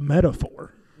yapping. A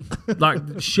metaphor.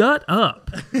 Like, shut up.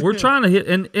 We're trying to hit,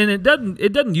 and it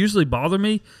doesn't usually bother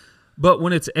me, but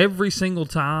when it's every single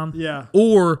time, yeah,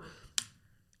 or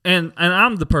And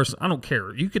I'm the person, I don't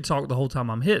care. You could talk the whole time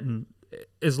I'm hitting,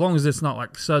 as long as it's not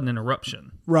like sudden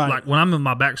interruption. Right. Like when I'm in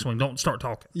my backswing, don't start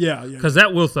talking. Yeah. Because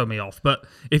that will throw me off. But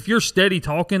if you're steady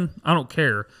talking, I don't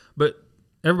care. But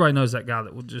everybody knows that guy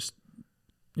that will just,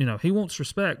 he wants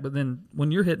respect. But then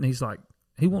when you're hitting, he's like,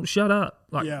 he won't shut up.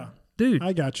 Like, dude.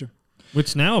 I got you.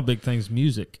 Which now a big thing is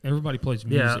music. Everybody plays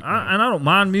music. Yeah, and I don't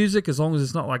mind music as long as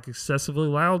it's not like excessively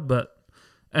loud. But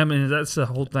I mean, that's the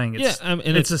whole thing. It's,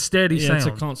 it's a steady sound. It's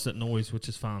a constant noise, which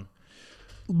is fine.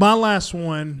 My last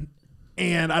one,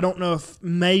 and I don't know if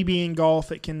maybe in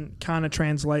golf it can kind of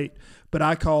translate, but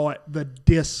I call it the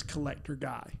disc collector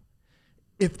guy.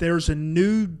 If there's a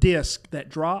new disc that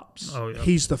drops,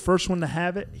 he's the first one to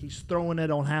have it. He's throwing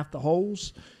it on half the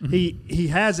holes. Mm-hmm. He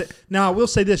has it. Now, I will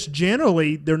say this.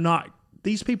 Generally,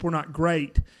 these people are not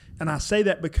great, and I say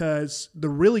that because the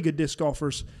really good disc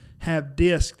golfers have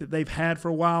disc that they've had for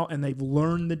a while, and they've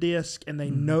learned the disc, and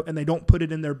they know, and they don't put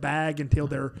it in their bag until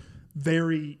they're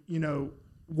very,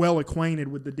 well acquainted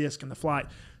with the disc and the flight.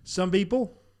 Some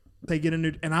people, they get a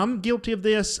new, and I'm guilty of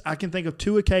this. I can think of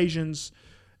 2 occasions.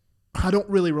 I don't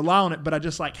really rely on it, but I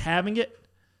just like having it.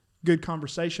 Good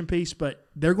conversation piece, but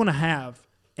they're going to have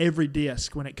every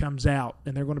disc when it comes out,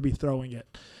 and they're going to be throwing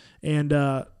it. And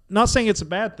not saying it's a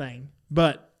bad thing,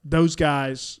 but those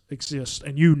guys exist,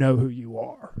 and you know who you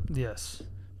are. Yes.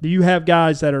 Do you have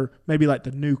guys that are maybe like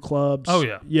the new clubs? Oh,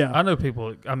 yeah. Yeah. I know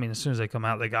people, as soon as they come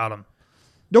out, they got them.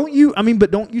 Don't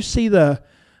you see the...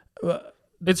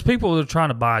 it's people that are trying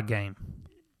to buy a game.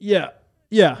 Yeah.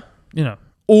 Yeah.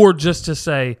 Or just to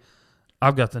say,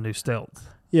 I've got the new Stealth.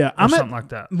 Yeah. Or something like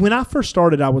that. When I first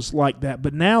started, I was like that.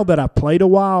 But now that I played a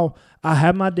while, I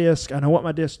have my disc. I know what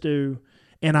my discs do.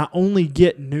 And I only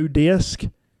get new disc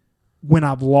when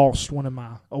I've lost one of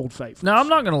my old favorites. Now, I'm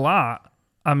not going to lie.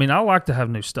 I like to have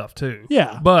new stuff too.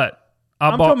 Yeah. But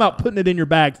I'm talking about putting it in your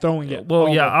bag, throwing it. Well,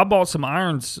 I bought some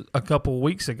irons a couple of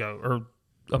weeks ago, or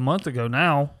a month ago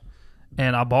now,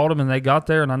 and I bought them, and they got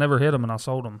there, and I never hit them, and I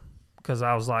sold them because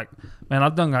I was like, man,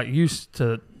 I've done got used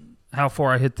to how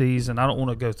far I hit these, and I don't want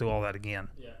to go through all that again.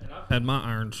 Yeah, and I've had my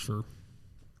irons for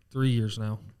 3 years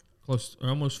now,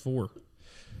 almost 4.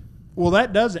 Well,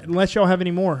 that does it, unless y'all have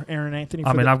any more, Aaron Anthony.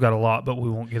 I've got a lot, but we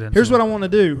won't get into it. Here's what I want to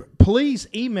do. Please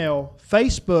email,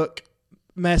 Facebook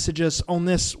messages on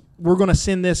this. We're going to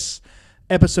send this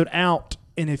episode out,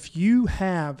 and if you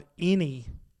have any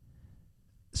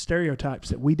stereotypes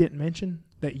that we didn't mention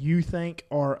that you think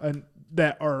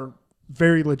are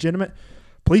very legitimate,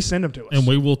 please send them to us. And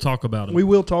we will talk about them. We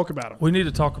will talk about them. We need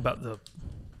to talk about the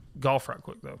golf right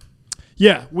quick, though.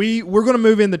 Yeah, we're going to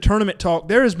move in the tournament talk.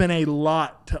 There has been a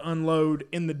lot to unload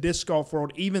in the disc golf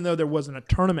world, even though there wasn't a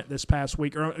tournament this past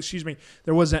week.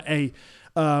 There wasn't a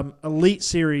Elite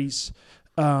Series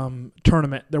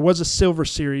tournament. There was a Silver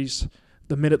Series,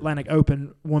 the Mid-Atlantic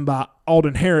Open, won by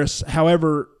Alden Harris.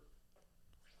 However,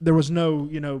 there was no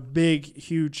big,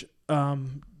 huge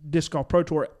disc golf pro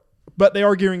tour. But they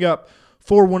are gearing up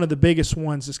for one of the biggest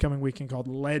ones this coming weekend called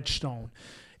Ledgestone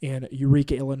in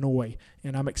Eureka, Illinois,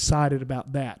 and I'm excited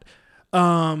about that.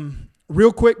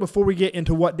 Real quick before we get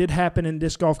into what did happen in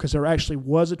disc golf, because there actually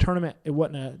was a tournament. It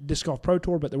wasn't a disc golf pro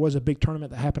tour, but there was a big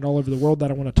tournament that happened all over the world that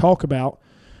I want to talk about.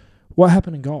 What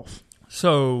happened in golf?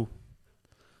 So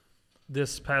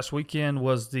this past weekend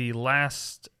was the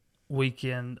last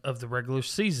weekend of the regular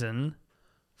season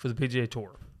for the PGA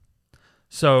Tour.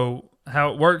 So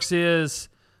how it works is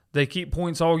they keep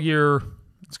points all year.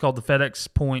 It's called the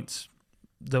FedEx points.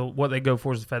 What they go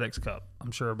for is the FedEx Cup.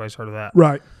 I'm sure everybody's heard of that.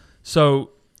 Right.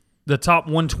 So the top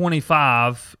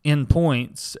 125 in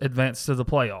points advance to the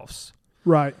playoffs.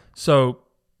 Right. So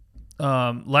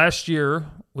last year,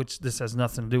 which this has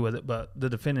nothing to do with it, but the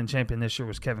defending champion this year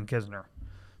was Kevin Kisner.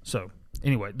 So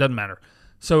anyway, it doesn't matter.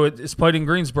 So it's played in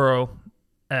Greensboro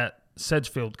at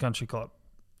Sedgefield Country Club.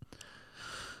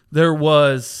 There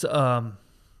was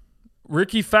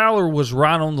Ricky Fowler was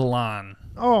right on the line.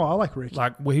 Oh, I like Ricky.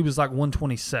 He was like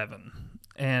 127.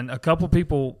 And a couple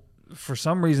people, for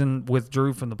some reason,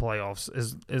 withdrew from the playoffs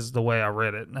is the way I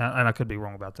read it. And I could be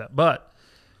wrong about that. But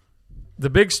the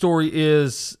big story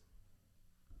is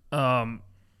I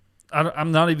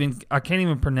can't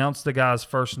even pronounce the guy's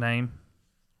first name.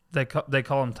 They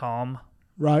call him Tom.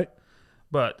 Right.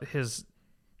 But his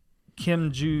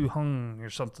Kim Joo-hung or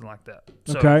something like that.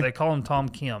 So okay. They call him Tom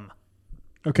Kim.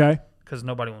 Okay. Because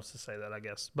nobody wants to say that, I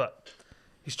guess. But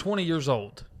he's 20 years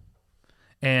old.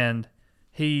 And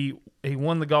he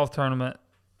won the golf tournament.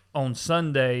 On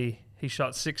Sunday, he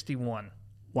shot 61.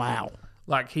 Wow.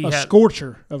 Like he had a had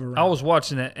scorcher of a round. I was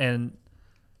watching it, and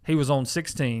he was on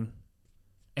 16.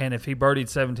 And if he birdied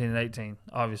 17 and 18,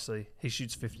 obviously, he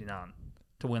shoots 59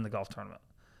 to win the golf tournament.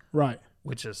 Right.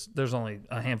 which is there's only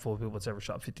a handful of people that's ever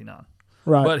shot 59.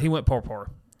 Right. But he went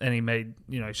par, and he made,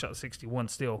 he shot 61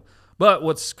 still. But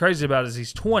what's crazy about it is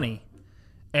he's 20,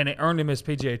 and it earned him his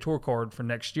PGA Tour card for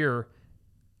next year.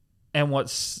 And what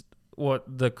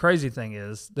the crazy thing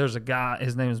is, there's a guy,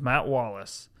 his name is Matt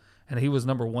Wallace, and he was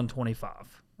number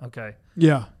 125. Okay.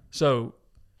 Yeah. So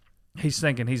he's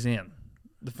thinking he's in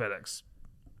the FedEx.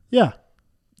 Yeah.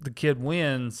 The kid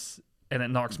wins, and it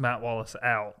knocks Matt Wallace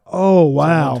out. Oh,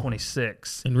 wow.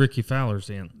 126. And Ricky Fowler's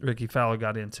in. Ricky Fowler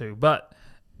got in too. But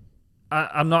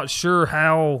I'm not sure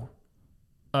how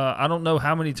I don't know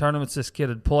how many tournaments this kid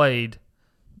had played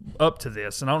up to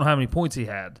this, and I don't know how many points he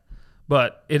had.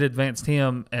 But it advanced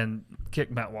him and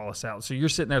kicked Matt Wallace out. So you're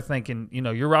sitting there thinking,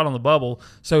 you're right on the bubble.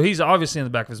 So he's obviously in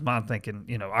the back of his mind thinking,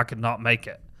 I could not make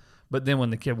it. But then when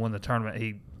the kid won the tournament,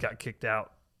 he got kicked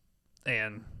out.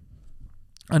 And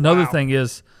another thing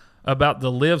is about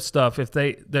the live stuff. If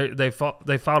they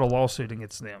filed a lawsuit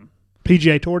against them.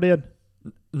 PGA Tour did?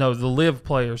 No, the live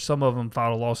players. Some of them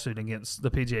filed a lawsuit against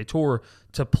the PGA Tour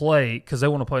to play because they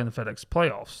want to play in the FedEx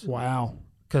playoffs. Wow.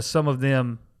 Because some of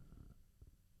them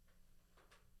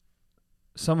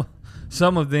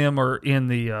are in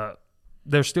the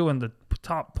they're still in the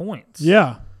top points.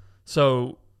 Yeah.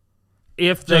 So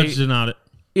if Judge denied it.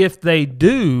 If they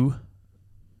do,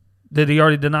 did he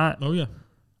already deny it? Oh yeah.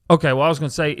 Okay, well I was going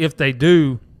to say if they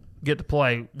do get to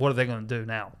play, what are they going to do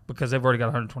now? Because they've already got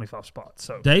 125 spots.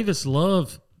 So Davis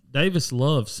Love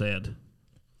said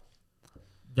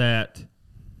that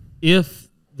if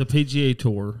the PGA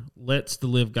Tour lets the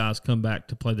live guys come back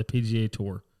to play the PGA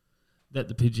Tour, that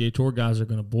the PGA Tour guys are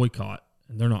going to boycott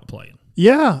and they're not playing.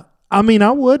 Yeah, I mean,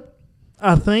 I would.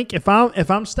 I think if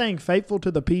I'm staying faithful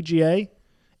to the PGA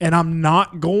and I'm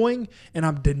not going and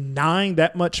I'm denying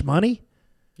that much money,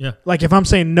 yeah, like if I'm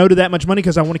saying no to that much money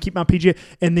because I want to keep my PGA,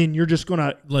 and then you're just going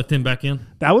to let them back in,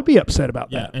 that would be upset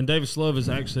about yeah, that. and Davis Love is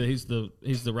actually he's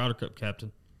the Ryder Cup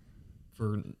captain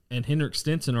and Henrik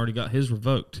Stenson already got his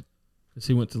revoked because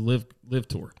he went to the live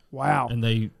tour. Wow.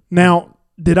 And now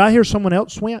did I hear someone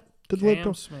else went to the live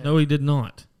tour? Smith. No, he did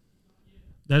not.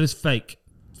 That is fake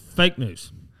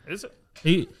news. Is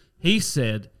it? He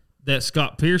said that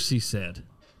Scott Piercy said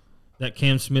that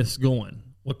Cam Smith's going.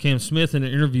 What Cam Smith in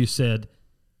an interview said,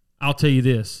 I'll tell you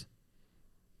this.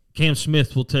 Cam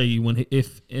Smith will tell you when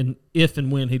if and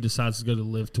when he decides to go to the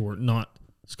live tour, not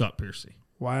Scott Piercy.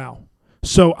 Wow.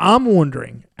 So I'm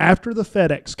wondering, after the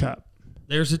FedEx Cup.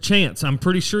 There's a chance. I'm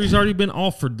pretty sure he's already been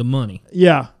offered the money.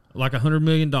 Yeah. Like $100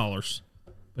 million.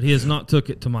 But he has not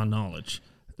took it to my knowledge.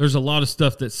 There's a lot of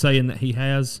stuff that's saying that he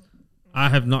has. I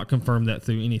have not confirmed that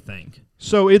through anything.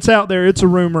 So it's out there. It's a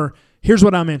rumor. Here's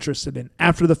what I'm interested in.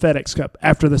 After the FedEx Cup,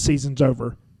 after the season's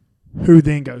over, who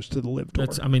then goes to the live tour?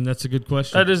 That's a good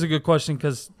question. That is a good question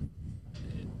because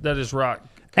that is right.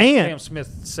 And Cam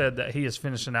Smith said that he is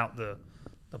finishing out the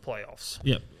playoffs.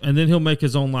 Yep. And then he'll make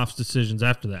his own life decisions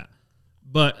after that.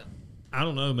 But I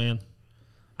don't know, man.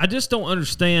 I just don't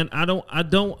understand. I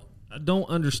don't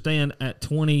understand at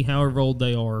 20, however old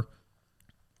they are,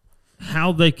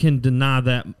 how they can deny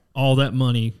that all that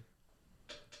money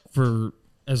for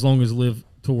as long as Live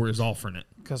Tour is offering it.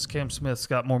 Because Cam Smith's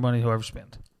got more money he'll ever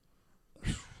spend.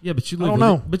 Yeah, but you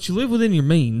live within your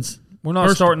means. We're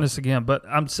not starting this again, but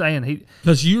I'm saying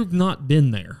because you've not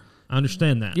been there. I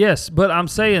understand that. Yes, but I'm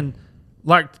saying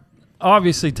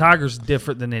obviously Tiger's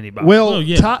different than anybody. well,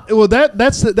 yeah.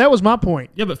 That was my point.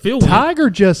 Yeah, but Phil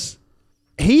Tiger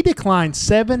he declined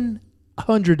 $700 to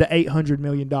 $800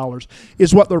 million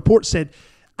is what the report said.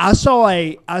 I saw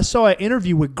an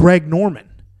interview with Greg Norman,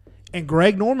 and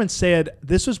Greg Norman said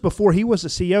this was before he was a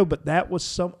CEO, but that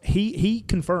was he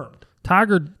confirmed.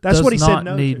 Tiger does what he not said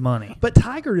no need to. money. But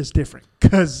Tiger is different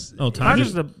because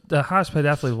Tiger's the highest paid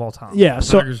athlete of all time. Yeah,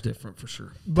 so Tiger's different for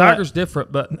sure. Tiger's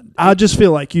different, but I just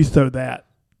feel like you throw that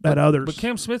others. But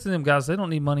Cam Smith and them guys, they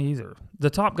don't need money either. The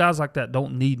top guys like that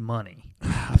don't need money.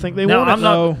 I think they want it,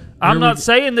 though. I'm not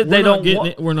saying that they don't want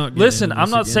it. We're not getting Listen, into I'm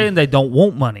this not again. saying they don't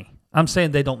want money. I'm saying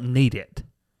they don't need it.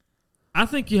 I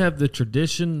think you have the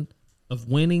tradition of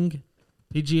winning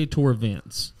PGA Tour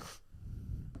events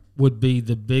would be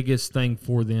the biggest thing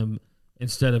for them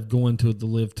instead of going to the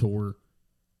Live Tour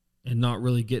and not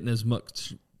really getting as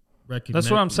much recognition.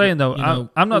 That's what I'm saying, though.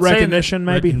 I'm not recognition,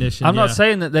 maybe. I'm not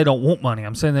saying that they don't want money.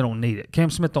 I'm saying they don't need it. Cam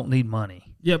Smith don't need money.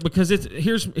 Yeah, because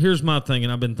here's my thing,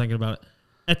 and I've been thinking about it.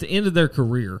 At the end of their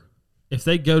career, if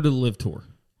they go to the Live Tour,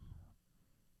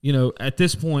 at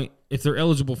this point, if they're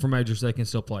eligible for majors, they can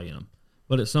still play in them.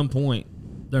 But at some point,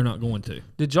 they're not going to.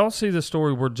 Did y'all see the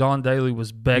story where John Daly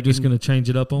was begging? You're just going to change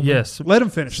it up on me? Yes. Let him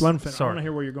finish. I Sorry. want to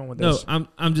hear where you're going with No, this.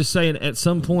 I'm just saying at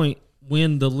some point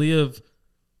when the Live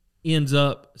ends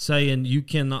up saying you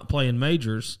cannot play in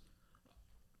majors,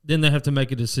 then they have to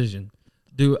make a decision.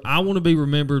 Do I want to be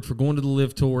remembered for going to the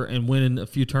Live Tour and winning a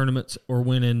few tournaments, or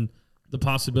winning the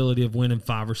possibility of winning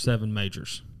 5 or 7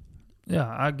 majors? Yeah,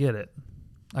 I get it.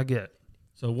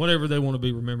 So whatever they want to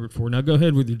be remembered for. Now go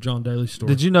ahead with your John Daly story.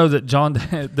 Did you know that John?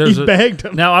 He begged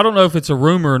him. Now I don't know if it's a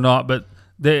rumor or not, but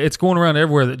it's going around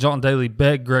everywhere that John Daly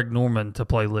begged Greg Norman to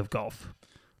play live golf.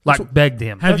 Like begged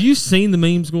him. Have you seen the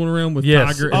memes going around with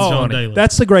Yes. Tiger and Oh, John Daly?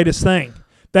 That's the greatest thing.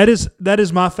 That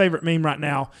is my favorite meme right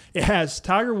now. It has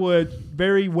Tiger Woods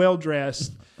very well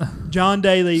dressed, John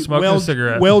Daly Smoking a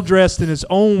cigarette. well dressed in his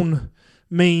own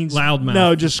means. Loudmouth.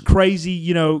 No, just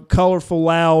crazy, colorful,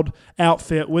 loud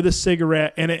outfit with a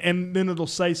cigarette, and then it'll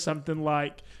say something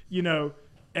like,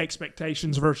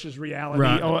 expectations versus reality,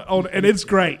 Right. And it's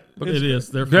great. It is.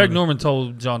 They're Greg funny. Norman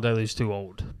told John Daly he's too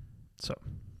old. So,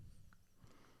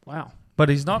 Wow. but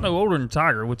he's not no older than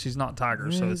Tiger, which he's not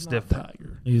Tiger, so Yeah, it's he's not different.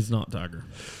 Tiger. He's not Tiger.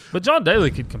 But John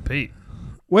Daly could compete.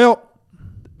 Well,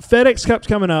 FedEx Cup's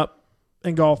coming up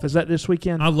in golf. Is that this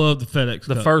weekend? I love the FedEx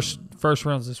The Cup. first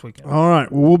round's this weekend. All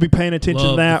right. Well, we'll be paying attention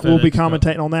Love to that. the We'll be FedEx Cup.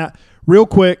 commentating on that. Real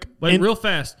quick. Wait, real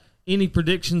fast. Any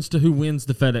predictions to who wins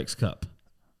the FedEx Cup?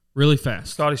 Really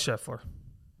fast. Scotty Scheffler.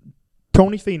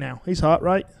 Tony Finau. He's hot,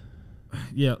 right?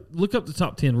 Yeah, look up the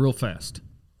top 10 real fast.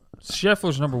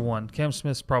 Scheffler's number 1. Cam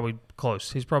Smith's probably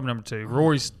close. He's probably number 2.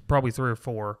 Rory's probably 3 or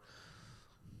 4.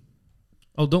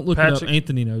 Oh, don't look it Patrick- up.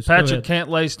 Anthony knows. Go Patrick ahead.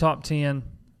 Cantlay's top 10.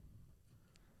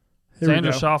 Here we Xander go.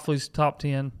 Schauffele's top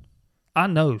 10. I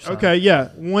know. Son. Okay, yeah.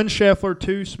 1 Scheffler,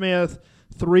 2 Smith,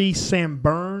 3 Sam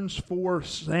Burns, 4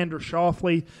 Xander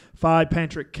Schauffele, 5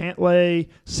 Patrick Cantlay,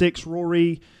 6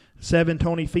 Rory, 7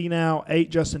 Tony Finau, 8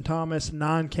 Justin Thomas,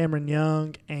 9 Cameron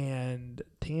Young, and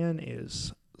 10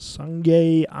 is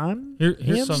Sungjae Im.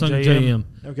 Here's Some some JM. JM.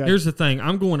 Okay. Here's the thing.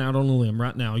 I'm going out on a limb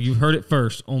right now. You've heard it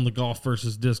first on the Golf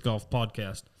versus Disc Golf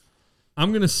podcast.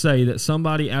 I'm going to say that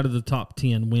somebody out of the top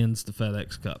 10 wins the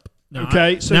FedEx Cup. Now,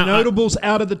 Okay, so now notables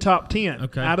out of the top 10.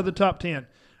 Okay. Out of the top 10.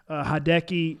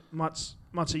 Hideki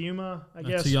Matsuyama, I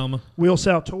guess. Matsuyama. Will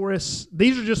Saltoris.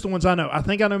 These are just the ones I know. I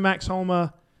think I know Max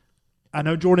Homa. I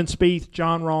know Jordan Spieth,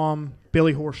 John Rahm,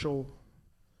 Billy Horschel,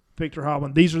 Victor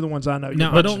Hovland. These are the ones I know.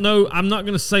 Now, I don't know. I'm not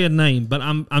going to say a name, but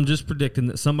I'm just predicting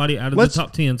that somebody out of the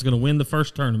top 10 is going to win the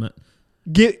first tournament.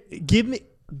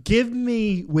 Give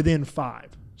me within 5.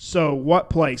 So what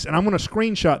place? And I'm going to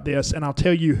screenshot this, and I'll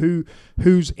tell you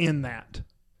who's in that.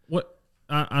 What?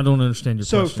 I don't understand your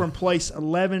So question. from place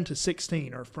 11 to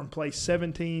 16, or from place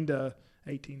 17 to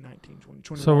 18, 19, 20,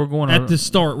 21. So we're going at the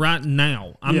start right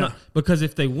now. I'm Yeah. not, because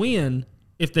if they win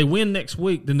next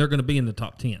week, then they're going to be in the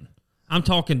top 10. I'm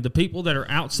talking the people that are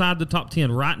outside the top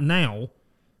 10 right now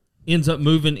ends up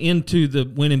moving into the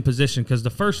winning position, because the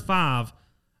first 5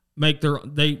 they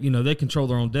control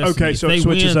their own destiny. Okay, so if it they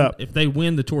switches win, up. If they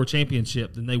win the Tour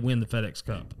Championship, then they win the FedEx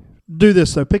Cup. Do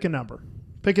this, though. Pick a number.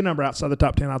 Pick a number outside the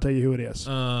top 10. I'll tell you who it is.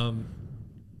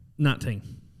 19.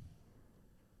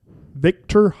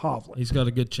 Victor Hovland. He's got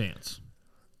a good chance.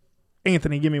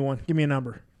 Anthony, give me one. Give me a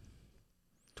number.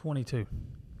 22.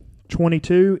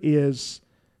 22 is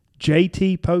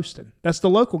JT Poston. That's the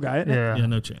local guy, isn't it? Yeah,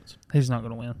 no chance. He's not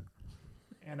going to win.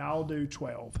 And I'll do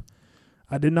 12.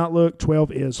 I did not look.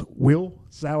 12 is Will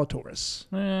Zalatoris.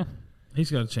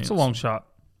 He's got a chance. It's a long shot.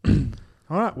 All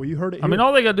right. Well, you heard it here. I mean,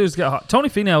 all they got to do is get hot. Tony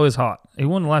Finau is hot. He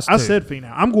won the last 2. I said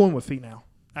Finau. I'm going with Finau,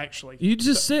 actually. You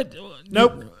just said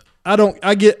Nope. I don't.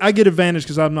 I get advantage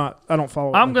because I don't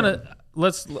follow. I'm gonna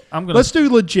let's do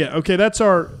legit. Okay, that's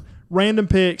our random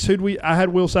picks. I had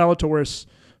Will Zalatoris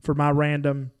for my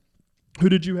random. Who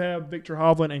did you have? Victor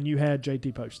Hovland, and you had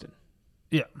JT Poston.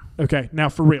 Yeah. Okay, now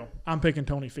for real, I'm picking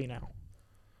Tony Finau.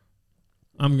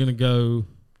 I'm gonna go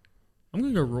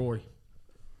Roy.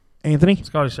 Anthony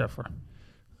Scotty Scheffler.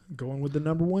 going with the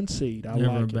number 1 seed. I Never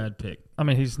like a it. bad pick. I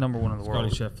mean, he's number 1 in the Scotty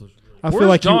world. Scheffler's. I Where's feel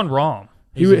like John Rahm?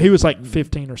 he was like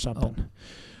 15 or something.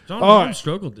 John All Rahm right.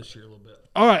 struggled this year a little bit.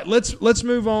 All right, let's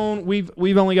move on.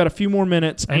 We've only got a few more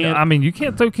minutes. And I mean, you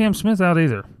can't throw Cam Smith out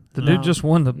either. The No. dude just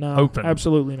won the No, Open.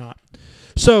 absolutely not.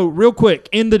 So, real quick,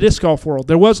 in the disc golf world,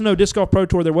 there was no Disc Golf Pro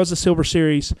Tour. There was a Silver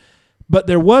Series. But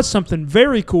there was something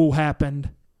very cool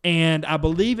happened, and I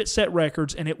believe it set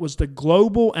records, and it was the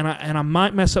global, and I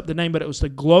might mess up the name, but it was the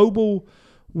Global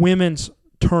Women's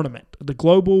Tournament, the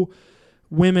Global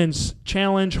Women's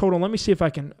Challenge. Hold on, let me see if I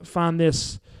can find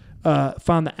this,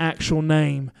 find the actual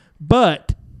name.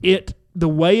 But the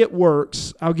way it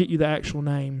works, I'll get you the actual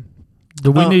name.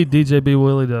 Do we need DJB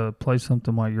Willie to play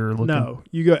something while you're looking? No,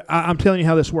 you go. I'm telling you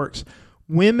how this works.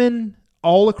 Women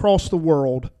all across the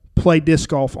world play disc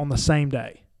golf on the same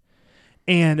day,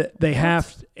 and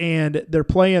they're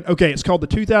playing. Okay, it's called the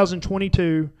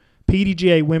 2022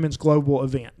 PDGA Women's Global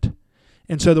Event.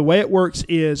 And so the way it works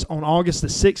is on August the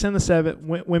 6th and the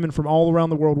 7th, women from all around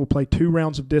the world will play 2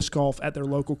 rounds of disc golf at their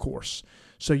local course.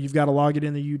 So you've got to log it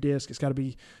in the UDisc. It's got to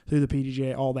be through the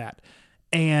PDGA, all that.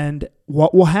 And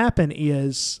what will happen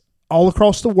is all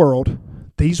across the world,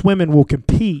 these women will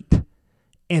compete,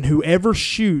 and whoever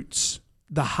shoots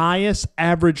the highest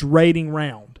average rating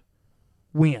round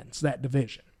wins that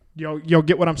division. You'll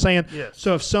get what I'm saying? Yes.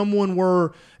 So if a woman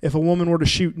were to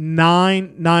shoot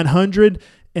 900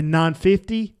 and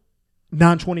 950,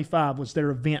 925 was their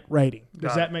event rating.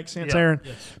 Does that make sense, Aaron?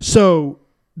 Yes. So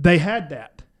they had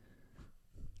that.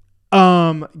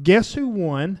 Guess who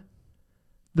won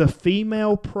the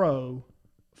female pro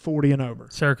 40 and over?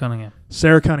 Sarah Cunningham.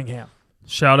 Sarah Cunningham.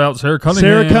 Shout out Sarah Cunningham.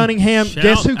 Sarah Cunningham. Shout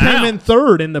Guess who came out. in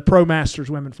third in the Pro Masters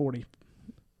Women 40?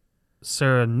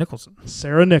 Sarah Nicholson.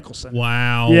 Sarah Nicholson.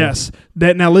 Wow. Yes.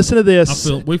 Now listen to this.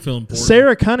 We feel important.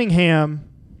 Sarah Cunningham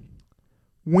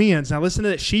wins. Now listen to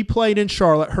that. She played in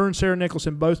Charlotte. Her and Sarah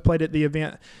Nicholson both played at the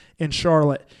event in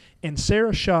Charlotte. And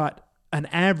Sarah shot an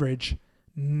average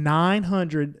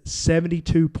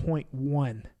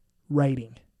 972.1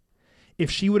 rating.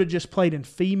 If she would have just played in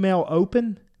female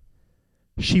open,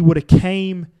 she would have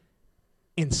came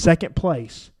in second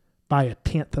place by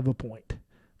 1/10 of a point.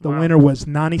 The winner was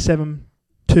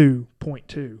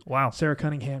 97.2. Wow. Sarah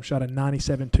Cunningham shot a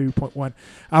 97.2.1.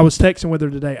 I was texting with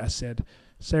her today. I said,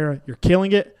 Sarah, you're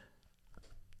killing it.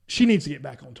 She needs to get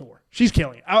back on tour. She's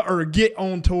killing it. Or get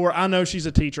on tour. I know she's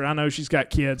a teacher. I know she's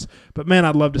got kids. But, man,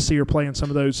 I'd love to see her play in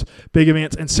some of those big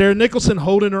events. And Sarah Nicholson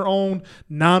holding her own,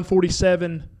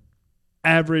 947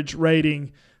 average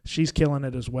rating. She's killing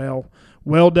it as well.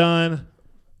 Well done.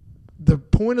 The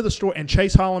point of the story, and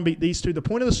Chase Holland beat these two, the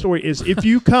point of the story is if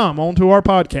you come onto our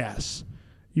podcast,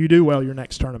 you do well your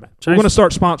next tournament. We're going to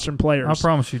start sponsoring players. I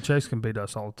promise you, Chase can beat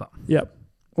us all the time. Yep.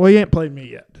 Well, he ain't played me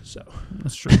yet, so.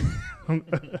 That's true. You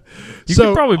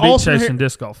could probably beat Chase in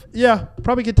disc golf. Yeah,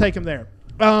 probably could take him there.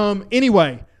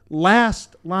 Anyway,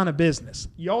 last line of business.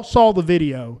 Y'all saw the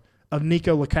video of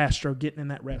Nikko LaCastro getting in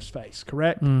that ref's face,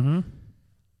 correct? Mm-hmm.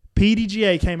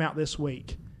 PDGA came out this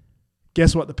week.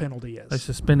 Guess what the penalty is? They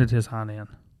suspended his hind end.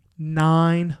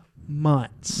 9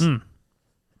 months.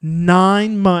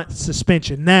 9 months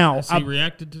suspension. Now, Has he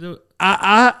reacted to it?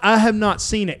 I have not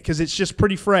seen it because it's just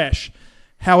pretty fresh.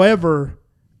 However,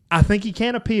 I think he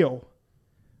can appeal.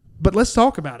 But let's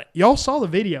talk about it. Y'all saw the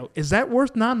video. Is that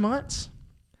worth 9 months?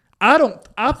 I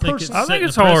think it's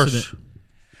harsh.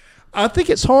 I think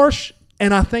it's harsh,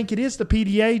 and I think it is the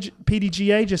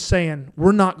PDGA just saying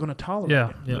we're not going to tolerate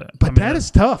it. Yeah. But that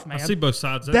is tough, man. I see both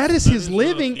sides. That is his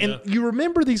living, rough, yeah. and you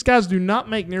remember these guys do not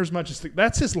make near as much as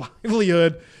that's his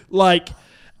livelihood. Like,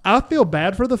 I feel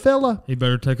bad for the fella, He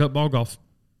better take up ball golf.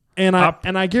 and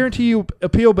I guarantee you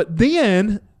appeal. But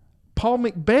then Paul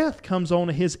Macbeth comes on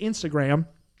his Instagram,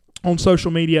 on social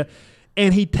media,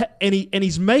 and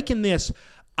he's making this.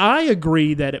 I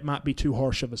agree that it might be too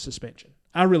harsh of a suspension.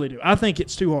 I really do. I think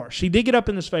it's too harsh. He did get up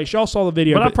in his face. Y'all saw the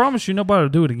video. But I promise you, nobody will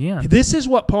do it again. This is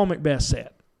what Paul Macbeth said,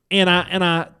 and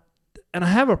I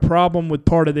have a problem with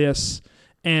part of this,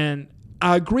 and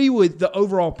I agree with the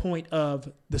overall point of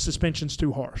the suspension's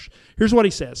too harsh. Here's what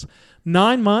he says: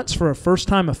 9 months for a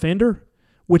first-time offender,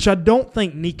 which I don't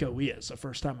think Nikko is a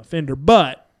first-time offender,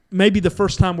 but maybe the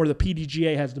first time where the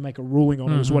PDGA has to make a ruling on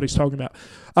it is what he's talking about.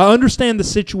 I understand the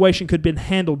situation could have been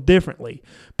handled differently,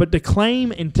 but to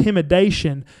claim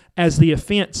intimidation as the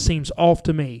offense seems off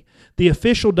to me. The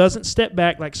official doesn't step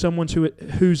back like someone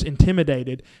who's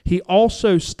intimidated. He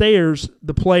also stares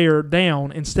the player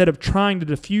down instead of trying to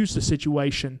defuse the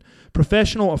situation.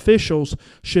 Professional officials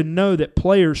should know that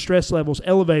players' stress levels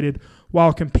elevated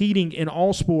while competing in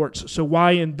all sports, so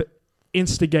why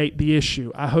instigate the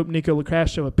issue? I hope Nikko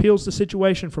LaCastro appeals the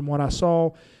situation. From what I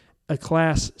saw, a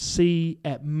Class C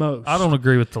at most. I don't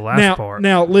agree with the last part.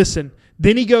 Now, listen.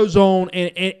 Then he goes on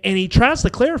and he tries to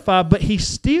clarify, but he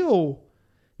still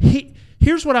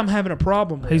here's what I'm having a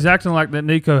problem with. He's acting like that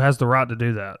Nikko has the right to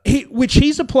do that. Which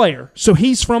he's a player, so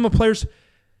he's from a player's.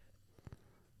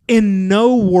 In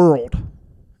no world,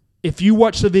 if you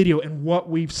watch the video and what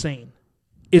we've seen,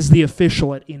 is the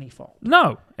official at any fault.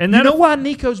 No. And You know why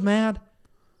Nikko's mad?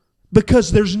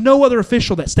 Because there's no other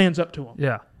official that stands up to him.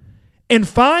 Yeah. And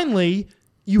finally,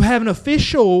 you have an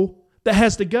official that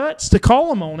has the guts to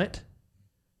call him on it.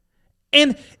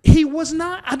 And he was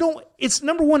not, it's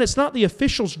number one, it's not the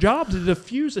official's job to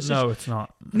defuse this. No, it's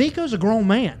not. Nikko's a grown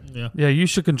man. Yeah, you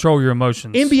should control your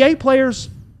emotions. NBA players,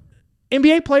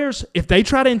 if they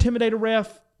try to intimidate a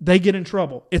ref, they get in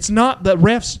trouble. It's not the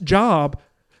ref's job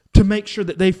to make sure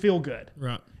that they feel good.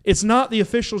 Right. It's not the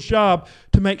official's job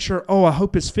to make sure, I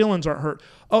hope his feelings aren't hurt.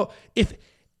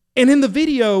 And in the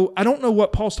video, I don't know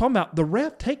what Paul's talking about. The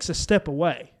ref takes a step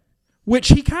away, which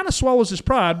he kind of swallows his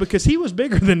pride because he was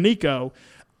bigger than Nikko.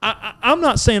 I'm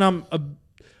not saying I'm a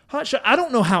hot shot. I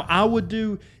don't know how I would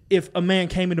do if a man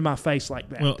came into my face like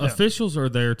that. Well, officials are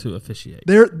there to officiate.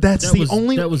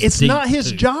 It's not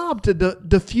his job to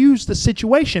diffuse the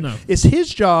situation. No. It's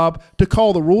his job to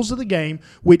call the rules of the game,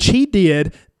 which he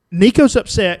did. Nikko's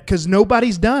upset because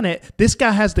nobody's done it. This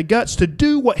guy has the guts to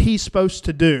do what he's supposed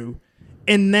to do.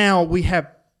 And now we have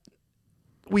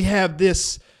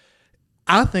this,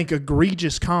 I think,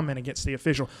 egregious comment against the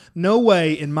official. No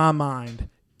way in my mind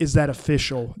is that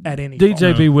official at any point.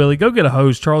 DJB Willie, go get a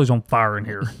hose. Charlie's on fire in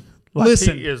here.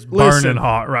 Listen, he is burning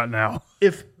hot right now.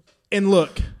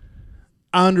 Look,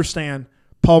 I understand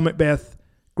Paul Macbeth,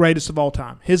 greatest of all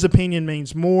time. His opinion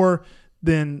means more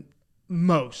than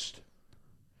most,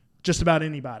 just about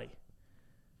anybody.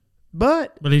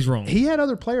 But he's wrong. He had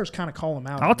other players kind of call him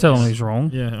out. I'll tell him he's wrong.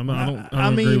 Yeah, I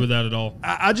don't agree with that at all.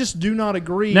 I just do not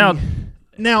agree.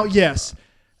 Now, yes,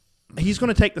 he's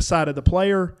going to take the side of the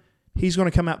player. He's going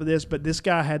to come out with this, but this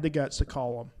guy had the guts to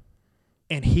call him.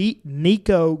 And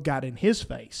Nikko got in his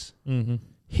face. Mm-hmm.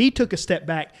 He took a step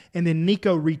back, and then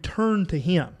Nikko returned to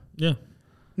him. Yeah.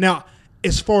 Now,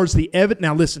 as far as the evidence,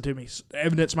 now listen to me.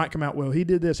 Evidence might come out, well, he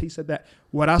did this, he said that.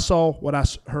 What I saw, what I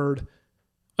heard,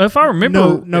 if I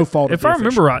remember, no fault. If I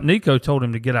remember right, Nikko told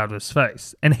him to get out of his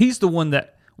face, and he's the one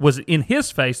that was in his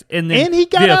face, and then he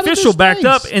got the out official of his backed face.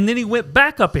 up, and then he went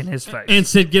back up in his face and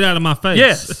said, "Get out of my face."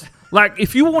 Yes, like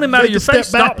if you want him out of Take your a step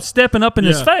face, back. stop stepping up in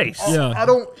his face. Yeah. I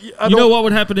don't. You know what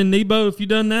would happen in Nebo if you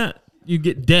done that? You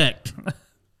get decked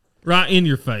right in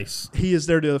your face. He is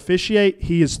there to officiate.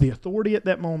 He is the authority at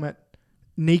that moment.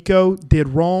 Nikko did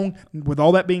wrong. With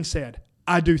all that being said,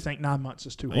 I do think 9 months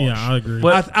is too harsh. Yeah, I agree.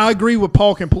 But- I agree with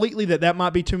Paul completely that might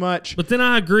be too much. But then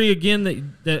I agree again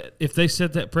that if they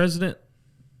set that precedent,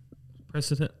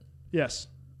 Yes.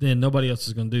 then nobody else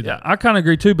is going to do Yeah, that. I kind of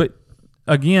agree too. But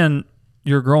again,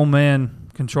 you're a grown man.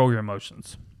 Control your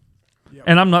emotions. Yep.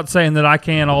 And I'm not saying that I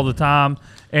can all the time.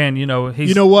 And You know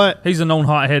what? He's a known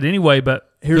hothead anyway. But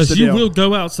Here's the Because you deal. will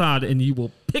go outside and you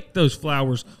will pick those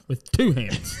flowers with 2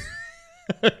 hands.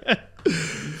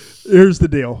 Here's the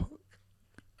deal.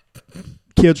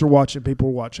 Kids were watching. People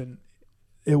were watching.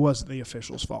 It wasn't the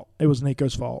official's fault. It was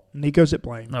Nikko's fault. Nikko's at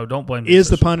blame. no, don't blame. Is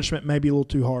the official. punishment maybe a little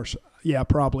too harsh? Yeah,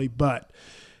 probably. But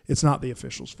it's not the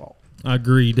official's fault.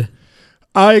 Agreed.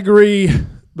 I agree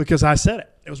because I said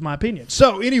it. It was my opinion.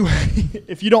 So anyway,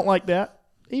 if you don't like that,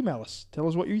 email us. Tell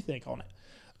us what you think on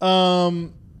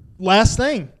it. Last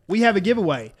thing, we have a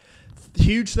giveaway.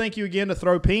 Huge thank you again to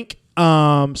Throw Pink,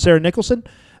 Sarah Nicholson.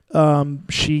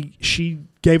 She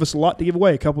gave us a lot to give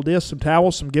away. A couple discs, some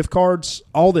towels, some gift cards,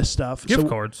 all this stuff. Gift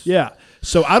cards? Yeah.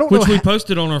 So I don't know. Which we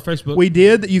posted on our Facebook. We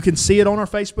did. You can see it on our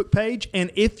Facebook page. And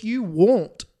if you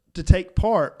want to take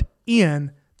part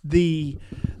in the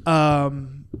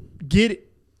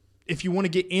if you want to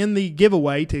get in the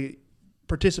giveaway to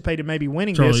participate in maybe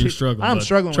winning Charlie, this, you're struggling, I'm bud.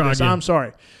 struggling Try with this. again. I'm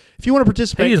sorry. If you want to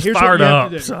participate, He is here's fired what you up,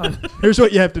 have to do. son. Here's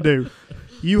what you have to do.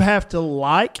 You have to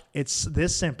like. It's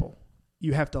this simple.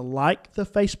 You have to like the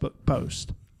Facebook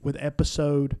post with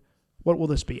episode. What will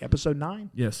this be? Episode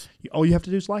 9? Yes. All you have to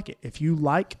do is like it. If you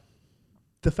like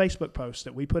the Facebook post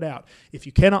that we put out, if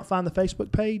you cannot find the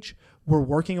Facebook page, we're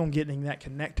working on getting that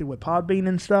connected with Podbean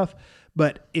and stuff.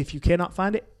 But if you cannot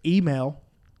find it, email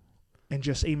and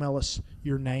just email us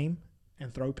your name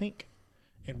and Throw Pink.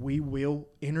 And we will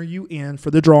enter you in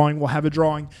for the drawing. We'll have a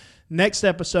drawing next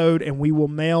episode, and we will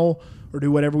mail or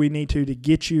do whatever we need to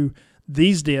get you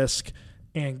these discs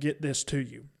and get this to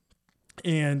you.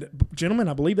 And, gentlemen,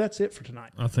 I believe that's it for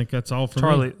tonight. I think that's all for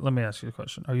Charlie, me. let me ask you a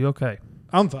question. Are you okay?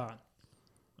 I'm fine.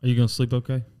 Are you going to sleep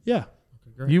okay? Yeah.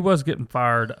 You was getting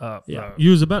fired up. Yeah. though.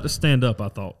 You was about to stand up, I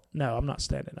thought. No, I'm not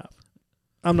standing up.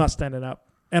 I'm not standing up.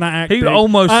 And I act He big.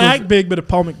 almost I was- act big, but if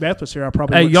Paul Macbeth was here, I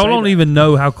probably Hey, wouldn't y'all say don't that. even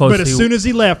know how close But as soon as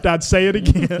he left, I'd say it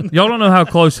again. y'all don't know how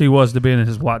close he was to being in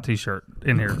his white T-shirt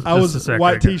in here. I just was a second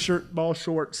white ago. T-shirt, ball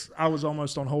shorts. I was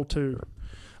almost on hole 2.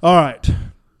 All right.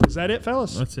 Is that it,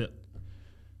 fellas? That's it.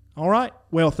 All right.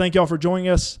 Well, thank y'all for joining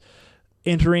us.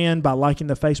 Enter in by liking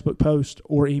the Facebook post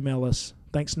or email us.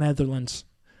 Thanks, Netherlands.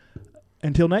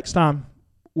 Until next time,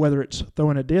 whether it's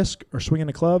throwing a disc or swinging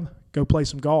a club, go play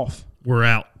some golf. We're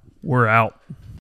out. We're out.